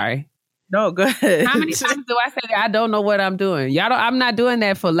 sorry. No, go ahead. How many times do I say that I don't know what I'm doing? I'm not doing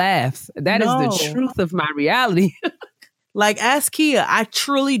that for laughs. That is the truth of my reality. Like, ask Kia. I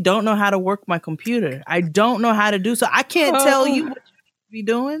truly don't know how to work my computer. I don't know how to do so. I can't tell you what you should be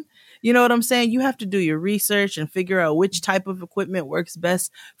doing. You know what I'm saying? You have to do your research and figure out which type of equipment works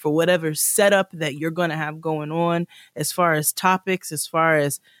best for whatever setup that you're going to have going on. As far as topics, as far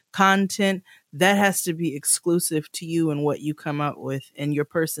as content, that has to be exclusive to you and what you come up with, and your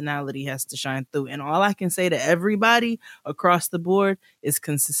personality has to shine through. And all I can say to everybody across the board is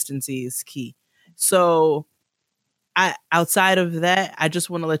consistency is key. So outside of that, I just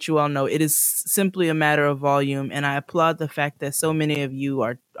want to let you all know it is simply a matter of volume, and I applaud the fact that so many of you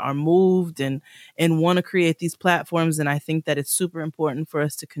are moved and want to create these platforms. And I think that it's super important for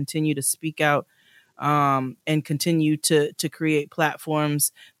us to continue to speak out and continue to create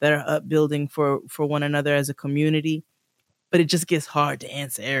platforms that are upbuilding for one another as a community. But it just gets hard to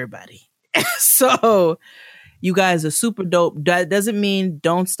answer everybody. So you guys are super dope. That doesn't mean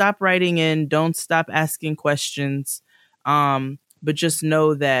don't stop writing in, don't stop asking questions. But just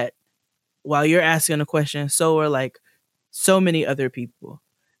know that while you're asking a question, so are like so many other people.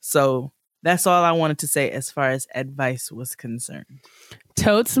 So that's all I wanted to say as far as advice was concerned.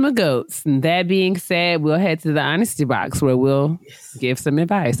 Totes my goats. And that being said, we'll head to the honesty box where we'll give some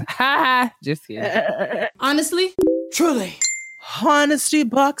advice. Ha! Just kidding. Honestly? Truly. Honesty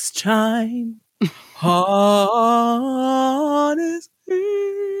box time. Honesty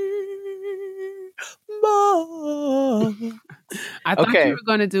box. I thought you were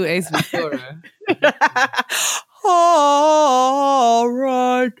going to do Ace Ventura. All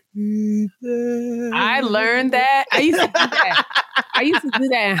right. I learned that. I used to do that. I used to do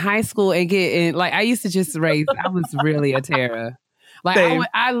that in high school and get in. Like, I used to just race. I was really a terror. Like,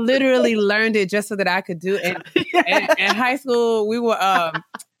 I literally learned it just so that I could do it. And in high school, we were.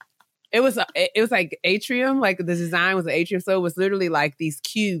 It was like atrium. Like, the design was an atrium, so it was literally like these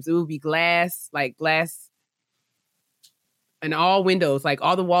cubes. It would be glass, and all windows. Like,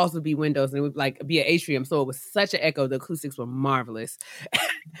 all the walls would be windows, and it would like be an atrium. So it was such an echo. The acoustics were marvelous.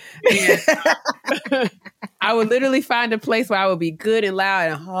 I would literally find a place where I would be good and loud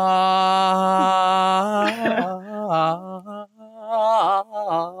and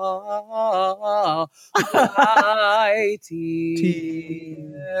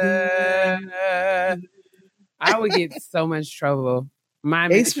I would get so much trouble. My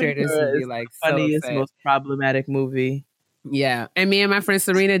administrators would be like, funniest, so most problematic movie. Yeah. And me and my friend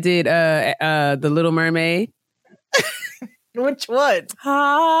Serena did The Little Mermaid. Which one?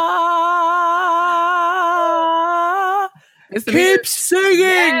 Keep singing.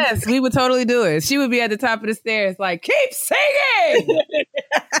 Yes, we would totally do it. She would be at the top of the stairs like, keep singing.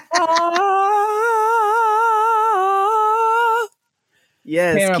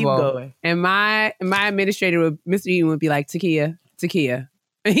 Yes, terrible. Keep going. And my administrator, Mr. Eaton, would be like, Takia.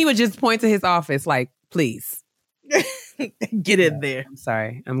 And he would just point to his office like, please. Get in there. I'm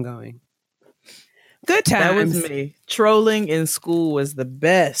sorry. I'm going. Good times. That was me. Trolling in school was the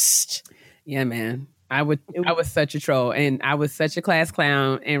best. Yeah, man. I was such a troll, and I was such a class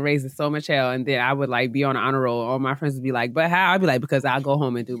clown and raising so much hell. And then I would like be on an honor roll. All my friends would be like, "But how?" I'd be like, "Because I'll go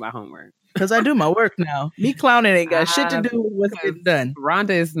home and do my homework. Because I do my work now. Me clowning ain't got shit to do with what's getting done."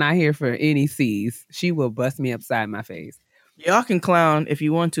 Rhonda is not here for any C's. She will bust me upside my face. Y'all can clown if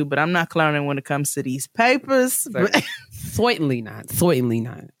you want to, but I'm not clowning when it comes to these papers. Certainly not. Certainly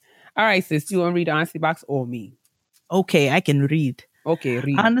not. All right, sis. You want to read the honesty box or me? Okay, I can read. Okay,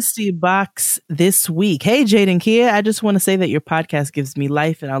 read. Honesty box this week. Hey, Jaden Kia, I just want to say that your podcast gives me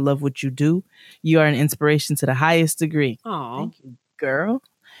life and I love what you do. You are an inspiration to the highest degree. Aw. Thank you, girl.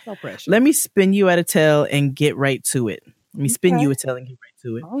 So precious. Let me spin you at a tale and get right to it. Let me spin you a tale and get right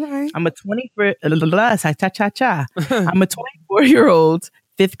to it. All right. I'm a 24-year-old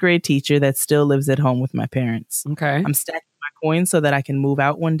fifth grade teacher that still lives at home with my parents. Okay. I'm stacking my coins so that I can move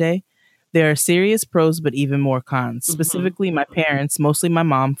out one day. There are serious pros, but even more cons. Specifically, my parents, mostly my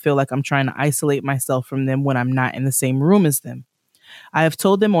mom, feel like I'm trying to isolate myself from them when I'm not in the same room as them. I have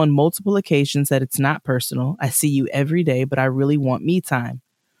told them on multiple occasions that it's not personal. I see you every day, but I really want me time.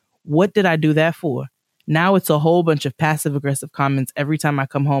 What did I do that for? Now it's a whole bunch of passive-aggressive comments every time I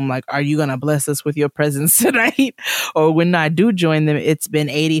come home, like, are you going to bless us with your presence tonight? Or when I do join them, it's been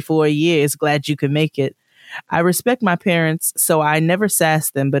 84 years. Glad you could make it. I respect my parents, so I never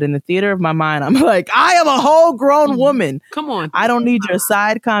sass them, but in the theater of my mind, I'm like, I am a whole grown woman. Come on. I don't need your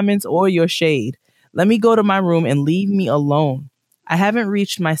side comments or your shade. Let me go to my room and leave me alone. I haven't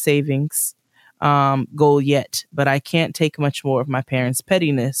reached my savings. goal yet, but I can't take much more of my parents'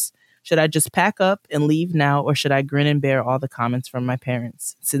 pettiness. Should I just pack up and leave now, or should I grin and bear all the comments from my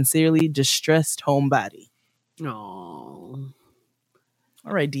parents? Sincerely, distressed homebody. Oh.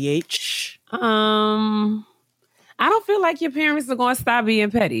 All right, DH. I don't feel like your parents are going to stop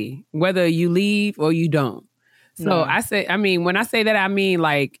being petty, whether you leave or you don't. So when I say that, I mean,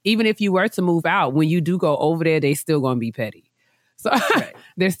 like, even if you were to move out, when you do go over there, they still going to be petty. So right.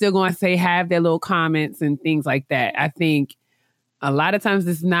 They're still going to have their little comments and things like that. I think a lot of times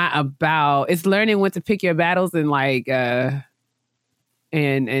it's learning when to pick your battles and like, and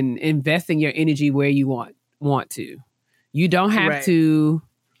investing your energy where you want to. You don't have to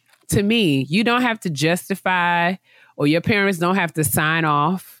me, you don't have to justify, or your parents don't have to sign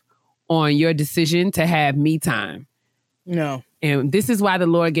off on your decision to have me time. No. And this is why the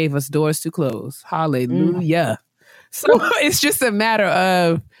Lord gave us doors to close. Hallelujah. So it's just a matter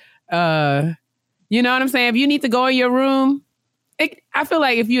of, you know what I'm saying? If you need to go in your room, I feel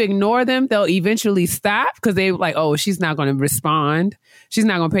like if you ignore them, they'll eventually stop because they're like, oh, she's not going to respond. She's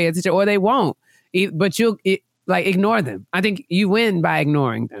not going to pay attention, or they won't. But ignore them. I think you win by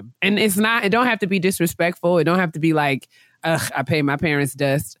ignoring them. And it don't have to be disrespectful. It don't have to be like, I pay my parents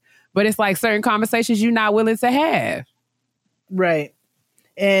dust. But it's like certain conversations you're not willing to have. Right.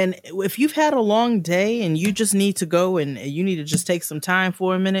 And if you've had a long day and you just need to go and you need to just take some time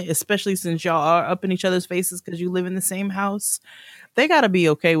for a minute, especially since y'all are up in each other's faces because you live in the same house, they got to be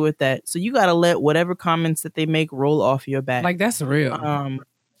okay with that. So you got to let whatever comments that they make roll off your back. Like, that's real.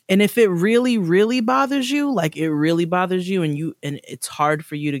 And if it really, really bothers you, like it really bothers you, and it's hard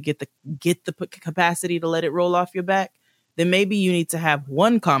for you to get the capacity to let it roll off your back, then maybe you need to have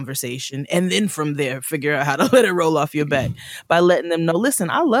one conversation and then from there figure out how to let it roll off your back by letting them know, listen,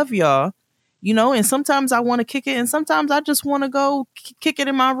 I love y'all, and sometimes I want to kick it and sometimes I just want to go kick it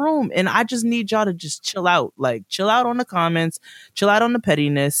in my room, and I just need y'all to just chill out, like chill out on the comments, chill out on the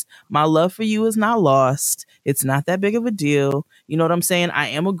pettiness. My love for you is not lost. It's not that big of a deal. You know what I'm saying? I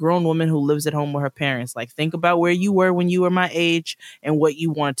am a grown woman who lives at home with her parents. Like, think about where you were when you were my age and what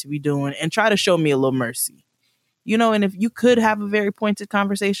you want to be doing, and try to show me a little mercy. And if you could have a very pointed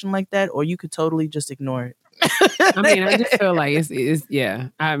conversation like that, or you could totally just ignore it. I mean, I just feel like it's yeah.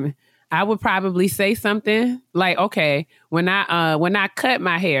 I would probably say something like, okay, when I cut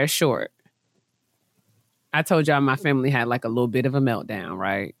my hair short, I told y'all my family had like a little bit of a meltdown,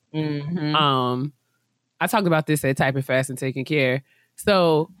 right? Mm-hmm. I talked about this at Typing Fast and Taking Care.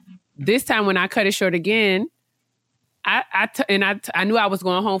 So this time when I cut it short again, I knew I was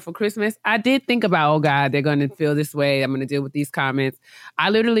going home for Christmas. I did think about, oh God, they're going to feel this way. I'm going to deal with these comments.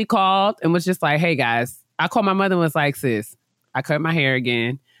 I literally called and was just like, hey guys, I called my mother and was like, sis, I cut my hair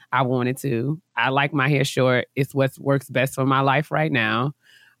again. I wanted to. I like my hair short. It's what works best for my life right now.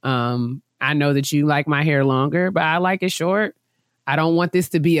 I know that you like my hair longer, but I like it short. I don't want this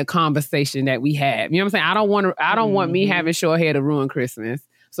to be a conversation that we have. You know what I'm saying? I don't want me having short hair to ruin Christmas.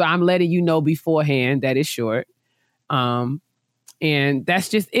 So I'm letting you know beforehand that it's short. And that's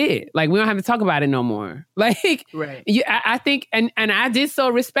just it. Like, we don't have to talk about it no more. Like, right. I think, and I did so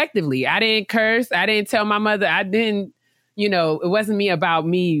respectively. I didn't curse. I didn't tell my mother. I didn't, it wasn't me about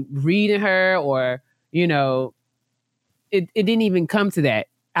me reading her or, it didn't even come to that.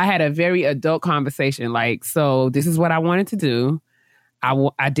 I had a very adult conversation. Like, so this is what I wanted to do.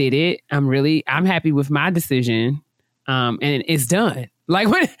 I did it. I'm happy with my decision. And it's done. Like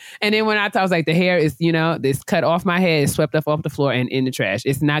and then when I was like, the hair is, this cut off my head, swept up off the floor and in the trash.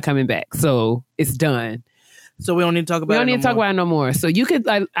 It's not coming back. So it's done. So we don't need to talk about it. We don't need to talk about it no more. So you could,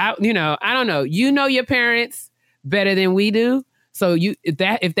 like, I don't know. You know your parents better than we do. So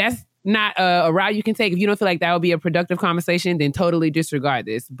if that's not a route you can take, if you don't feel like that would be a productive conversation, then totally disregard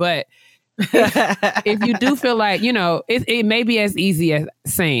this. But if you do feel like, it may be as easy as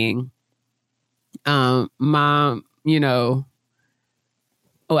saying, Mom,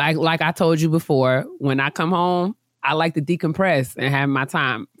 like I told you before, when I come home, I like to decompress and have my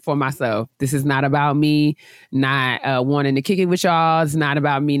time for myself. This is not about me not wanting to kick it with y'all. It's not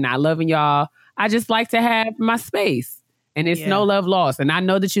about me not loving y'all. I just like to have my space, and it's no love lost. And I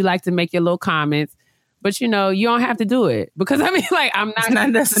know that you like to make your little comments, but you don't have to do it, because I mean, like, it's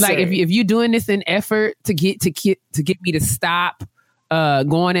not necessary. Like, if you're doing this in effort to get me to stop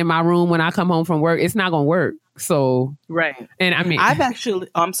going in my room when I come home from work, it's not gonna work. So right. And I mean,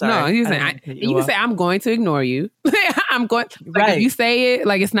 I'm sorry. No, you can say I'm going to ignore you. I'm going. Like, if you say it,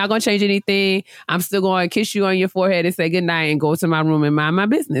 like, it's not going to change anything. I'm still going to kiss you on your forehead and say goodnight and go to my room and mind my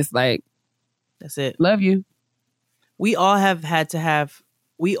business. Like, that's it. Love you. We all have had to have,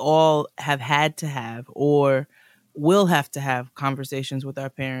 or will have to have conversations with our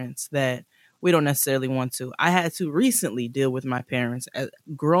parents that we don't necessarily want to. I had to recently deal with my parents,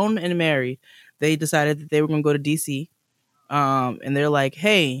 grown and married. They decided that they were going to go to DC. And they're like,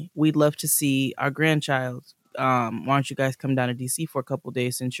 hey, we'd love to see our grandchild. Why don't you guys come down to DC for a couple of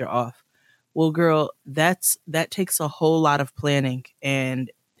days since you're off? Well, girl, that takes a whole lot of planning.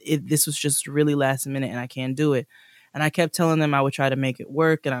 And this was just really last minute and I can't do it. And I kept telling them I would try to make it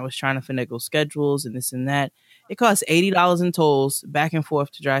work. And I was trying to finagle schedules and this and that. It costs $80 in tolls back and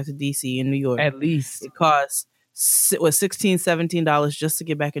forth to drive to DC in New York. At least. It costs $16, $17 just to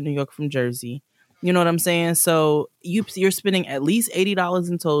get back in New York from Jersey. You know what I'm saying? So you're spending at least $80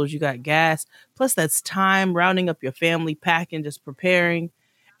 in tolls. You got gas. Plus that's time rounding up your family, packing, just preparing.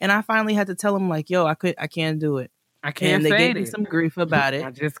 And I finally had to tell them like, yo, I can't do it. I can't and they fade gave me it. some grief about it.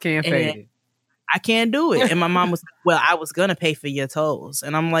 I just can't fade it. I can't do it. And my mom was, well, I was going to pay for your tolls.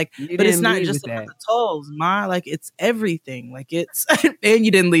 And I'm like, You but it's didn't not lead just with about that. the tolls, Ma. Like, it's everything. Like, it's, and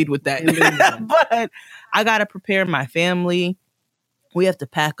you didn't lead with that. But I got to prepare my family. We have to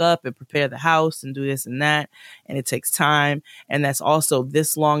pack up and prepare the house and do this and that. And it takes time. And that's also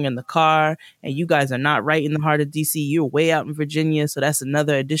this long in the car. And you guys are not right in the heart of DC. You're way out in Virginia. So that's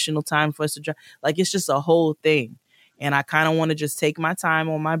another additional time for us to drive. Like, it's just a whole thing. And I kind of want to just take my time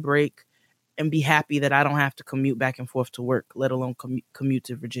on my break and be happy that I don't have to commute back and forth to work, let alone commute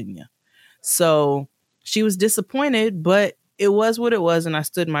to Virginia. So she was disappointed, but it was what it was. And I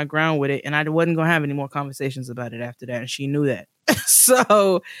stood my ground with it. And I wasn't going to have any more conversations about it after that. And she knew that.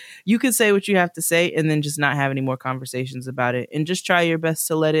 So you can say what you have to say and then just not have any more conversations about it. And just try your best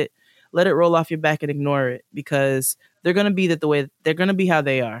to let it roll off your back and ignore it, because they're going to be the way they're going to be how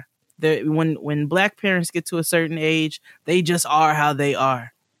they are. When Black parents get to a certain age, they just are how they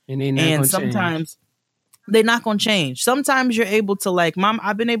are. And sometimes they're not going to change. Sometimes you're able to, like, Mom,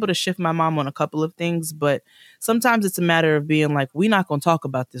 I've been able to shift my mom on a couple of things, but sometimes it's a matter of being like, we're not going to talk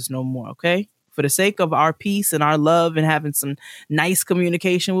about this no more, okay? For the sake of our peace and our love and having some nice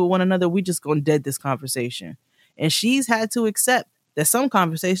communication with one another, we just going to dead this conversation. And she's had to accept that some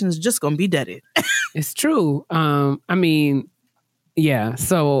conversations just going to be deaded. It's true. I mean, yeah.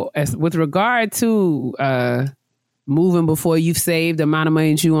 So as with regard to moving before you've saved the amount of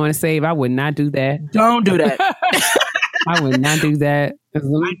money that you want to save, I would not do that. Don't do that. I would not do that. I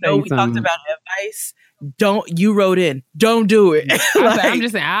know we talked about advice. You wrote in. Don't do it. I'm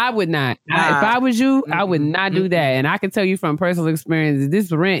just saying, I would not. If I was you, I would not do that. And I can tell you from personal experience,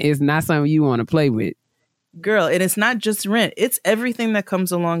 this rent is not something you want to play with. Girl, and it's not just rent. It's everything that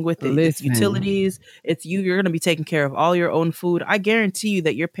comes along with it. Listen. It's utilities. It's you're going to be taking care of all your own food. I guarantee you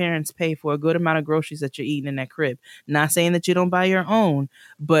that your parents pay for a good amount of groceries that you're eating in that crib. Not saying that you don't buy your own,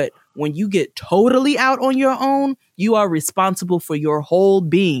 but when you get totally out on your own, you are responsible for your whole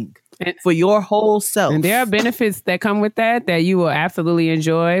being. For your whole self. And there are benefits that come with that you will absolutely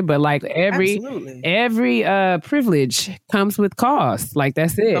enjoy. But like every privilege comes with cost. Like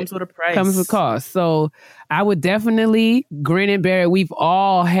that's it. Comes with a price. Comes with cost. So I would definitely grin and bear it. We've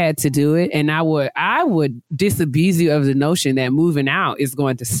all had to do it. And I would disabuse you of the notion that moving out is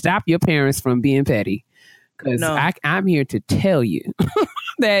going to stop your parents from being petty. Because I'm here to tell you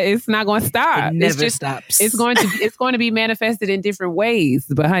that it's not going to stop. It never stops. It's going to be manifested in different ways.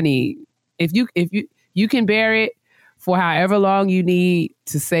 But honey, if you can bear it for however long you need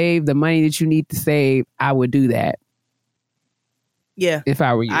to save the money that you need to save, I would do that. Yeah, if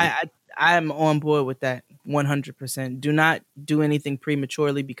I were you, I'm on board with that 100%. Do not do anything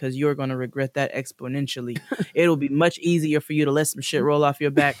prematurely because you're going to regret that exponentially. It'll be much easier for you to let some shit roll off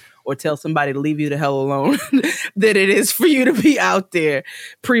your back or tell somebody to leave you the hell alone than it is for you to be out there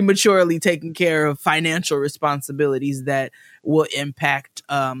prematurely taking care of financial responsibilities that will impact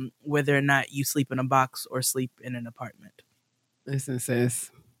whether or not you sleep in a box or sleep in an apartment. Listen, sis.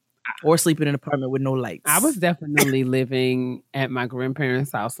 Or sleep in an apartment with no lights. I was definitely living at my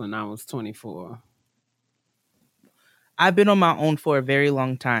grandparents' house when I was 24. I've been on my own for a very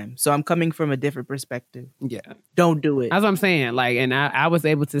long time. So I'm coming from a different perspective. Yeah. Don't do it. That's what I'm saying. Like, and I was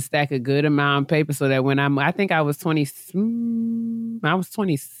able to stack a good amount of paper so that when I think I was 26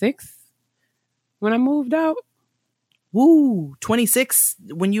 when I moved out. Woo, 26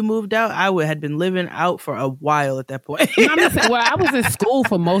 when you moved out? I had been living out for a while at that point. I was in school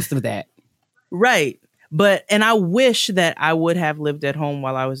for most of that. Right. And I wish that I would have lived at home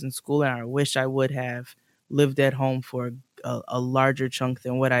while I was in school, and I wish I would have lived at home for a larger chunk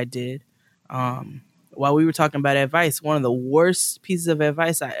than what I did. While we were talking about advice, one of the worst pieces of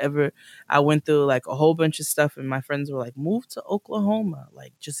advice I went through like a whole bunch of stuff, and my friends were like, move to Oklahoma,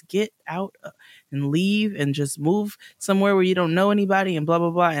 like just get out and leave and just move somewhere where you don't know anybody and blah, blah,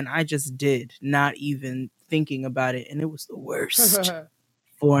 blah. And I just did, not even thinking about it. And it was the worst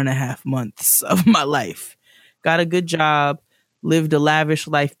 4.5 months of my life. Got a good job, lived a lavish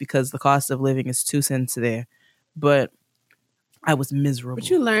life because the cost of living is 2 cents there. But I was miserable. But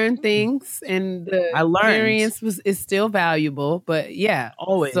you learn things, and the experience is still valuable. But yeah,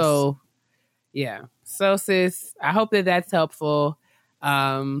 always. So yeah. So sis, I hope that that's helpful.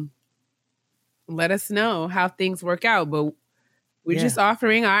 Let us know how things work out. But we're just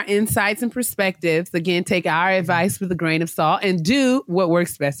offering our insights and perspectives. Again, take our advice with a grain of salt and do what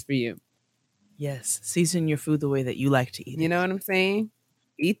works best for you. Yes. Season your food the way that you like to eat it. You know what I'm saying?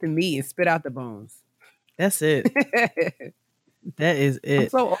 Eat the meat and spit out the bones. That's it. That is it.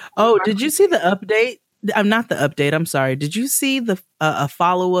 So, did you see the update? I'm not the update. I'm sorry. Did you see the a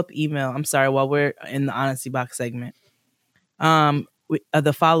follow-up email? I'm sorry. While we're in the Honesty Box segment, the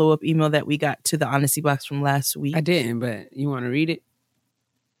follow-up email that we got to the Honesty Box from last week. I didn't, but you want to read it?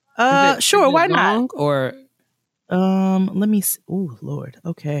 Sure. Why not? Or let me see. Oh Lord.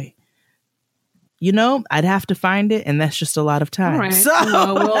 Okay. You know, I'd have to find it, and that's just a lot of time. All right. So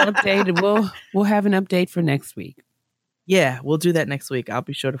we'll update it. We'll have an update for next week. Yeah, we'll do that next week. I'll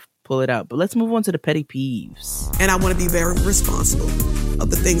be sure to pull it out. But let's move on to the petty peeves. And I want to be very responsible of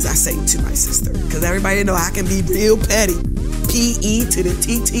the things I say to my sister. Because everybody know I can be real petty. P-E to the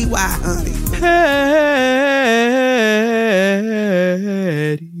T-T-Y, honey.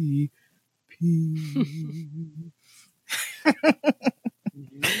 Petty peeves.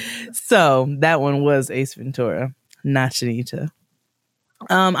 So that one was Ace Ventura, not Shanita.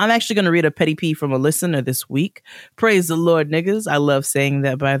 I'm actually going to read a petty peeve from a listener this week. Praise the Lord, niggas. I love saying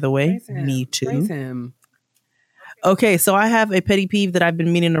that, by the way. Me too. Praise him. Okay, so I have a petty peeve that I've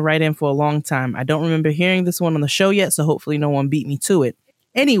been meaning to write in for a long time. I don't remember hearing this one on the show yet, so hopefully no one beat me to it.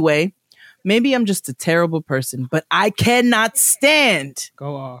 Anyway, maybe I'm just a terrible person, but I cannot stand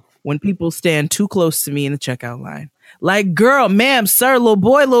Go off. when people stand too close to me in the checkout line. Like, girl, ma'am, sir, little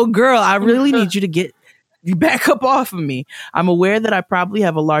boy, little girl, I really need you to back up off of me. I'm aware that I probably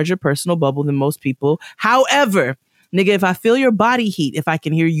have a larger personal bubble than most people. However, nigga, if I feel your body heat, if I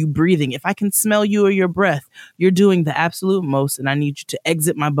can hear you breathing, if I can smell you or your breath, you're doing the absolute most, and I need you to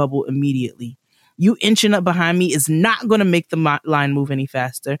exit my bubble immediately. You inching up behind me is not going to make the line move any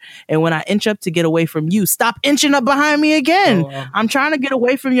faster. And when I inch up to get away from you, stop inching up behind me again. I'm trying to get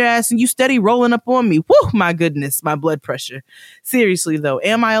away from your ass and you steady rolling up on me. Woo, my goodness, my blood pressure. Seriously, though,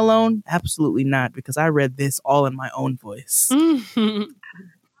 am I alone? Absolutely not, because I read this all in my own voice.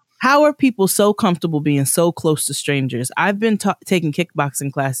 How are people so comfortable being so close to strangers? I've been taking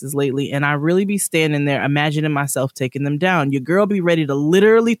kickboxing classes lately, and I really be standing there imagining myself taking them down. Your girl be ready to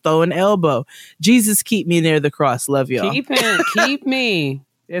literally throw an elbow. Jesus, keep me near the cross. Love y'all. Keep me.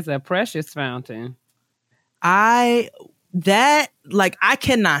 It's a precious fountain. I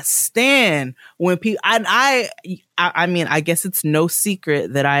cannot stand when people, I mean, I guess it's no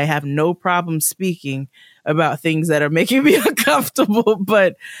secret that I have no problem speaking about things that are making me uncomfortable,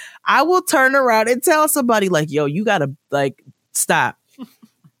 but I will turn around and tell somebody like, yo, you gotta stop,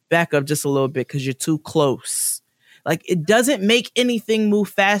 back up just a little bit because you're too close. Like, it doesn't make anything move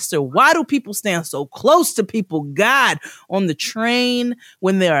faster. Why do people stand so close to people? God, on the train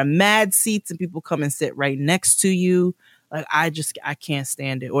when there are mad seats and people come and sit right next to you. Like, I can't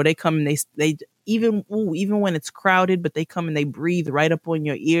stand it. Or they come and they even when it's crowded, but they come and they breathe right up on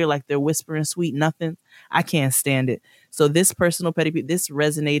your ear like they're whispering sweet nothing. I can't stand it. So this personal petty peeve, this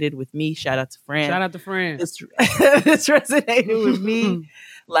resonated with me. Shout out to Fran. This resonated with me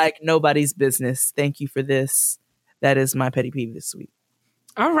like nobody's business. Thank you for this. That is my petty peeve this week.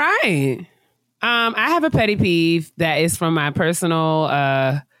 All right. I have a petty peeve that is from my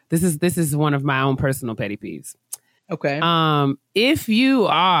personal. This is one of my own personal petty peeves. Okay. If you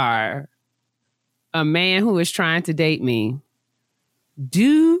are a man who is trying to date me,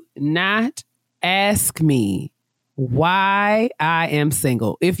 do not ask me why I am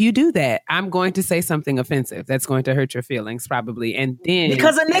single. If you do that, I'm going to say something offensive that's going to hurt your feelings probably. And then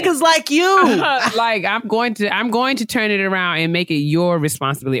because of niggas like you, like I'm going to turn it around and make it your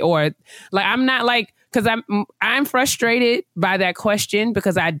responsibility. Or like, I'm not like, because I'm frustrated by that question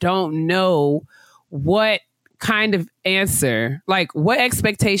because I don't know what kind of answer, like what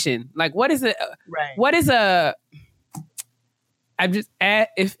expectation, like what is it? Right. What is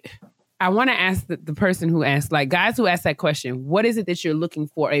if I want to ask the person who asked, like guys who ask that question, what is it that you're looking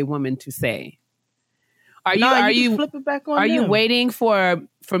for a woman to say? Are you flip it back on are them. you waiting for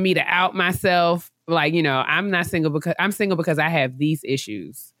me to out myself? Like, you know, I'm single because I have these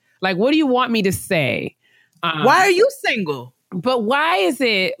issues. Like, what do you want me to say? Why are you single? But why is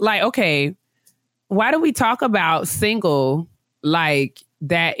it like, okay, why do we talk about single like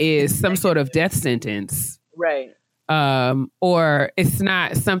that is some sort of death sentence? Right. or it's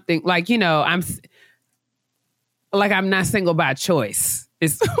not something like, you know, I'm not single by choice.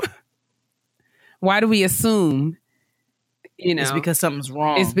 It's why do we assume, you know, it's because something's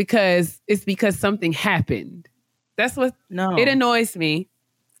wrong? It's because something happened. That's what. No, it annoys me.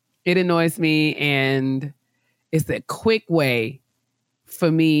 It annoys me, and it's a quick way for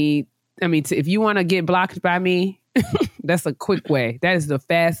me. I mean, if you want to get blocked by me, that's a quick way. That is the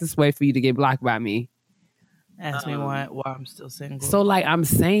fastest way for you to get blocked by me. Ask me why I'm still single. So, like, I'm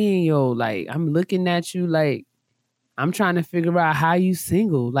saying, yo, like, I'm looking at you, like, I'm trying to figure out how you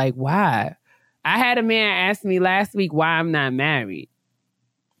single. Like, why? I had a man ask me last week why I'm not married.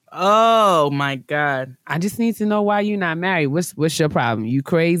 Oh my God. I just need to know why you're not married. What's your problem? You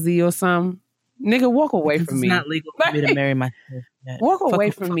crazy or something? Nigga, walk away from me. It's not legal for me to marry myself yet. Walk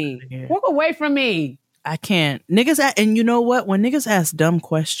away from me. Walk away from me. I can't. Niggas, and you know what? When niggas ask dumb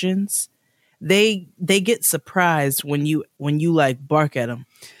questions, they get surprised when you like bark at them.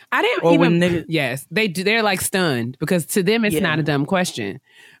 I didn't or even. When niggas, yes, they do. They're like stunned because to them it's not a dumb question.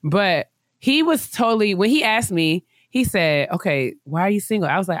 But he was totally, when he asked me, he said, "Okay, why are you single?"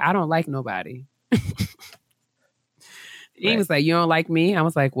 I was like, "I don't like nobody." He was like, "You don't like me?" I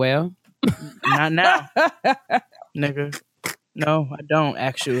was like, "Well, not now, nigga. No, I don't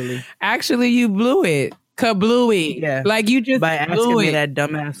actually. Actually, you blew it, kablooey. Yeah, like you just by asking me that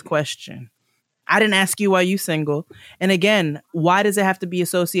dumbass question. I didn't ask you why you single. And again, why does it have to be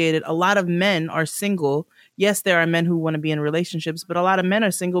associated? A lot of men are single. Yes, there are men who want to be in relationships, but a lot of men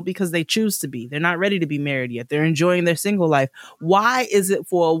are single because they choose to be. They're not ready to be married yet. They're enjoying their single life. Why is it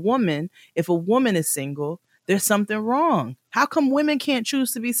for a woman, if a woman is single, there's something wrong? How come women can't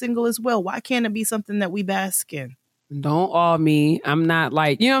choose to be single as well? Why can't it be something that we bask in? Don't all me. I'm not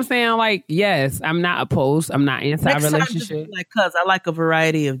like, you know what I'm saying? Like, yes, I'm not opposed. I'm not anti-relationship. Like, cuz I like a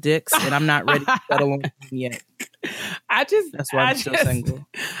variety of dicks and I'm not ready to settle on yet. That's why I'm still single.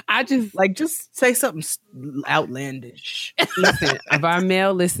 Just say something outlandish. Listen, of our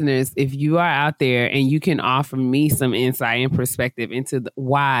male listeners, if you are out there and you can offer me some insight and perspective into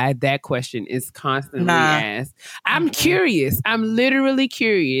why that question is constantly asked, I'm curious. I'm literally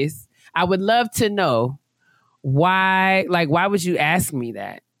curious. I would love to know why would you ask me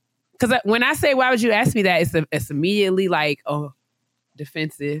that? Because when I say why would you ask me that, it's immediately like, oh,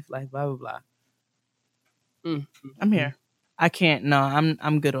 defensive, like blah blah blah. I'm here. I can't. No,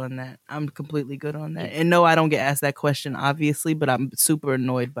 I'm good on that. I'm completely good on that. And no, I don't get asked that question, obviously, but I'm super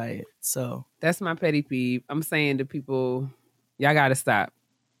annoyed by it. So that's my petty peeve. I'm saying to people, y'all gotta stop.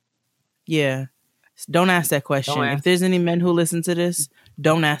 Yeah. Don't ask that question. If there's any men who listen to this,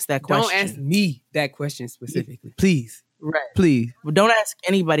 don't ask that question. Don't ask me that question specifically. Please. Right. Please. But don't ask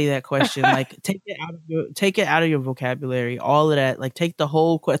anybody that question. Like take it out of your vocabulary. All of that. Like take the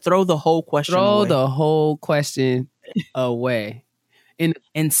whole throw the whole question away. Throw the whole question away.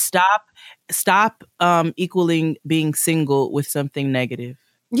 And stop equaling being single with something negative.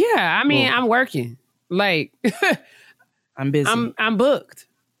 Yeah, I mean, I'm working. Like I'm busy. I'm booked.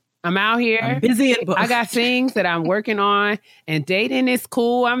 I'm out here. I'm busy and booked. I got things that I'm working on, and dating is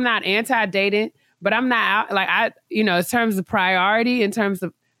cool. I'm not anti-dating, but I'm not out in terms of priority, in terms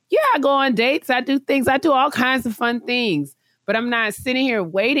of, I go on dates, I do things, I do all kinds of fun things, but I'm not sitting here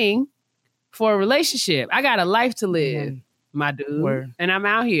waiting for a relationship. I got a life to live, my dude. Word. And I'm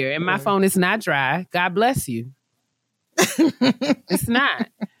out here, and my phone is not dry. God bless you. It's not.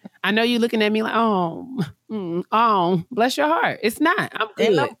 I know you're looking at me like, oh, bless your heart. It's not. I'm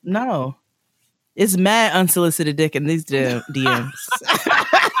good. No. It's mad unsolicited dick in these DMs.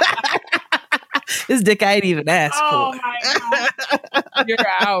 This dick I ain't even asked for. Oh my God. You're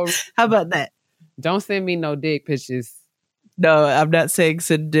out. How about that? Don't send me no dick pictures. No, I'm not saying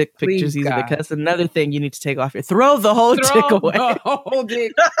send dick pictures either, because that's another thing you need to take off your. Throw the whole dick away. The whole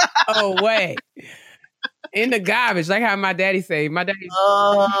dick away. In the garbage, like how my daddy say. My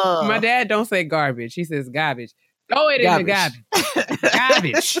dad don't say garbage. He says garbage. Throw it in the garbage.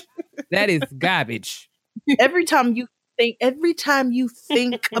 Garbage. That is garbage. Every time you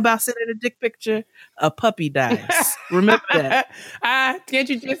think about sending a dick picture, a puppy dies. Remember that. Can't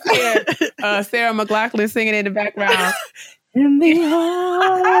you just hear Sarah McLachlan singing in the background? In the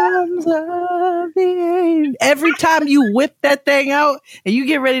arms of the angel. Every time you whip that thing out and you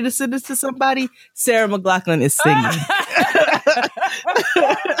get ready to send this to somebody, Sarah McLachlan is singing.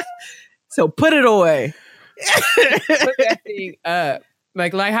 So put it away. Put that thing up.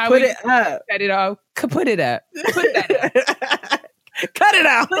 Like how put we it up. Cut it off. Put it up. Put that up. Cut it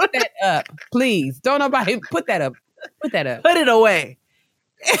out. Put that up. Please. Don't nobody put that up. Put that up. Put it away.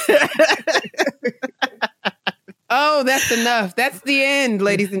 Oh, that's enough. That's the end,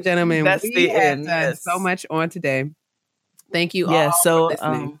 ladies and gentlemen. That's the end. Yes. So much on today. Thank you Yeah, all so, for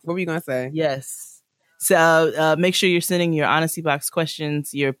listening. What were you going to say? Yes. So make sure you're sending your Honesty Box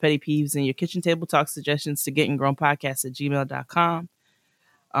questions, your petty peeves, and your kitchen table talk suggestions to gettinggrownpodcast@gmail.com.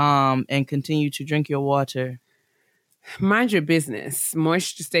 And continue to drink your water. Mind your business. Stay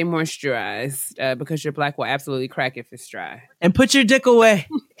moisturized because your black will absolutely crack if it's dry. And put your dick away.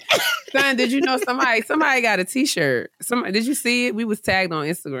 Son, did you know somebody got a T-shirt? Did you see it? We was tagged on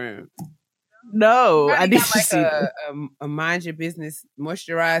Instagram. No, I didn't see a mind your business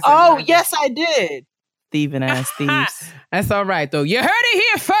moisturizer. Oh, yes, I did. Thieving ass thieves. That's all right, though. You heard it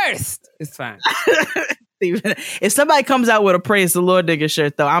here first. It's fine. If somebody comes out with a Praise the Lord nigga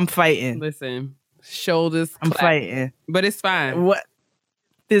shirt, though, I'm fighting. Listen, shoulders. I'm fighting. But it's fine. What?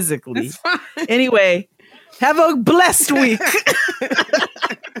 Physically. It's fine. Anyway, have a blessed week.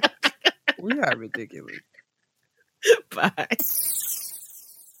 We are ridiculous. Bye.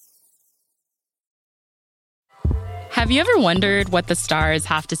 Have you ever wondered what the stars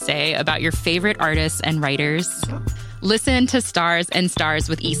have to say about your favorite artists and writers? Listen to Stars and Stars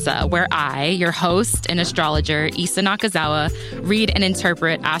with Issa, where I, your host and astrologer, Issa Nakazawa, read and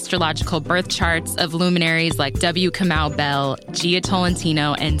interpret astrological birth charts of luminaries like W. Kamau Bell, Gia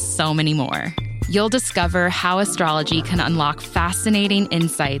Tolentino, and so many more. You'll discover how astrology can unlock fascinating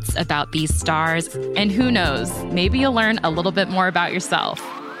insights about these stars, and who knows, maybe you'll learn a little bit more about yourself.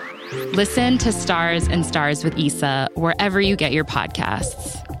 Listen to Stars and Stars with Issa wherever you get your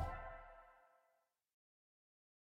podcasts.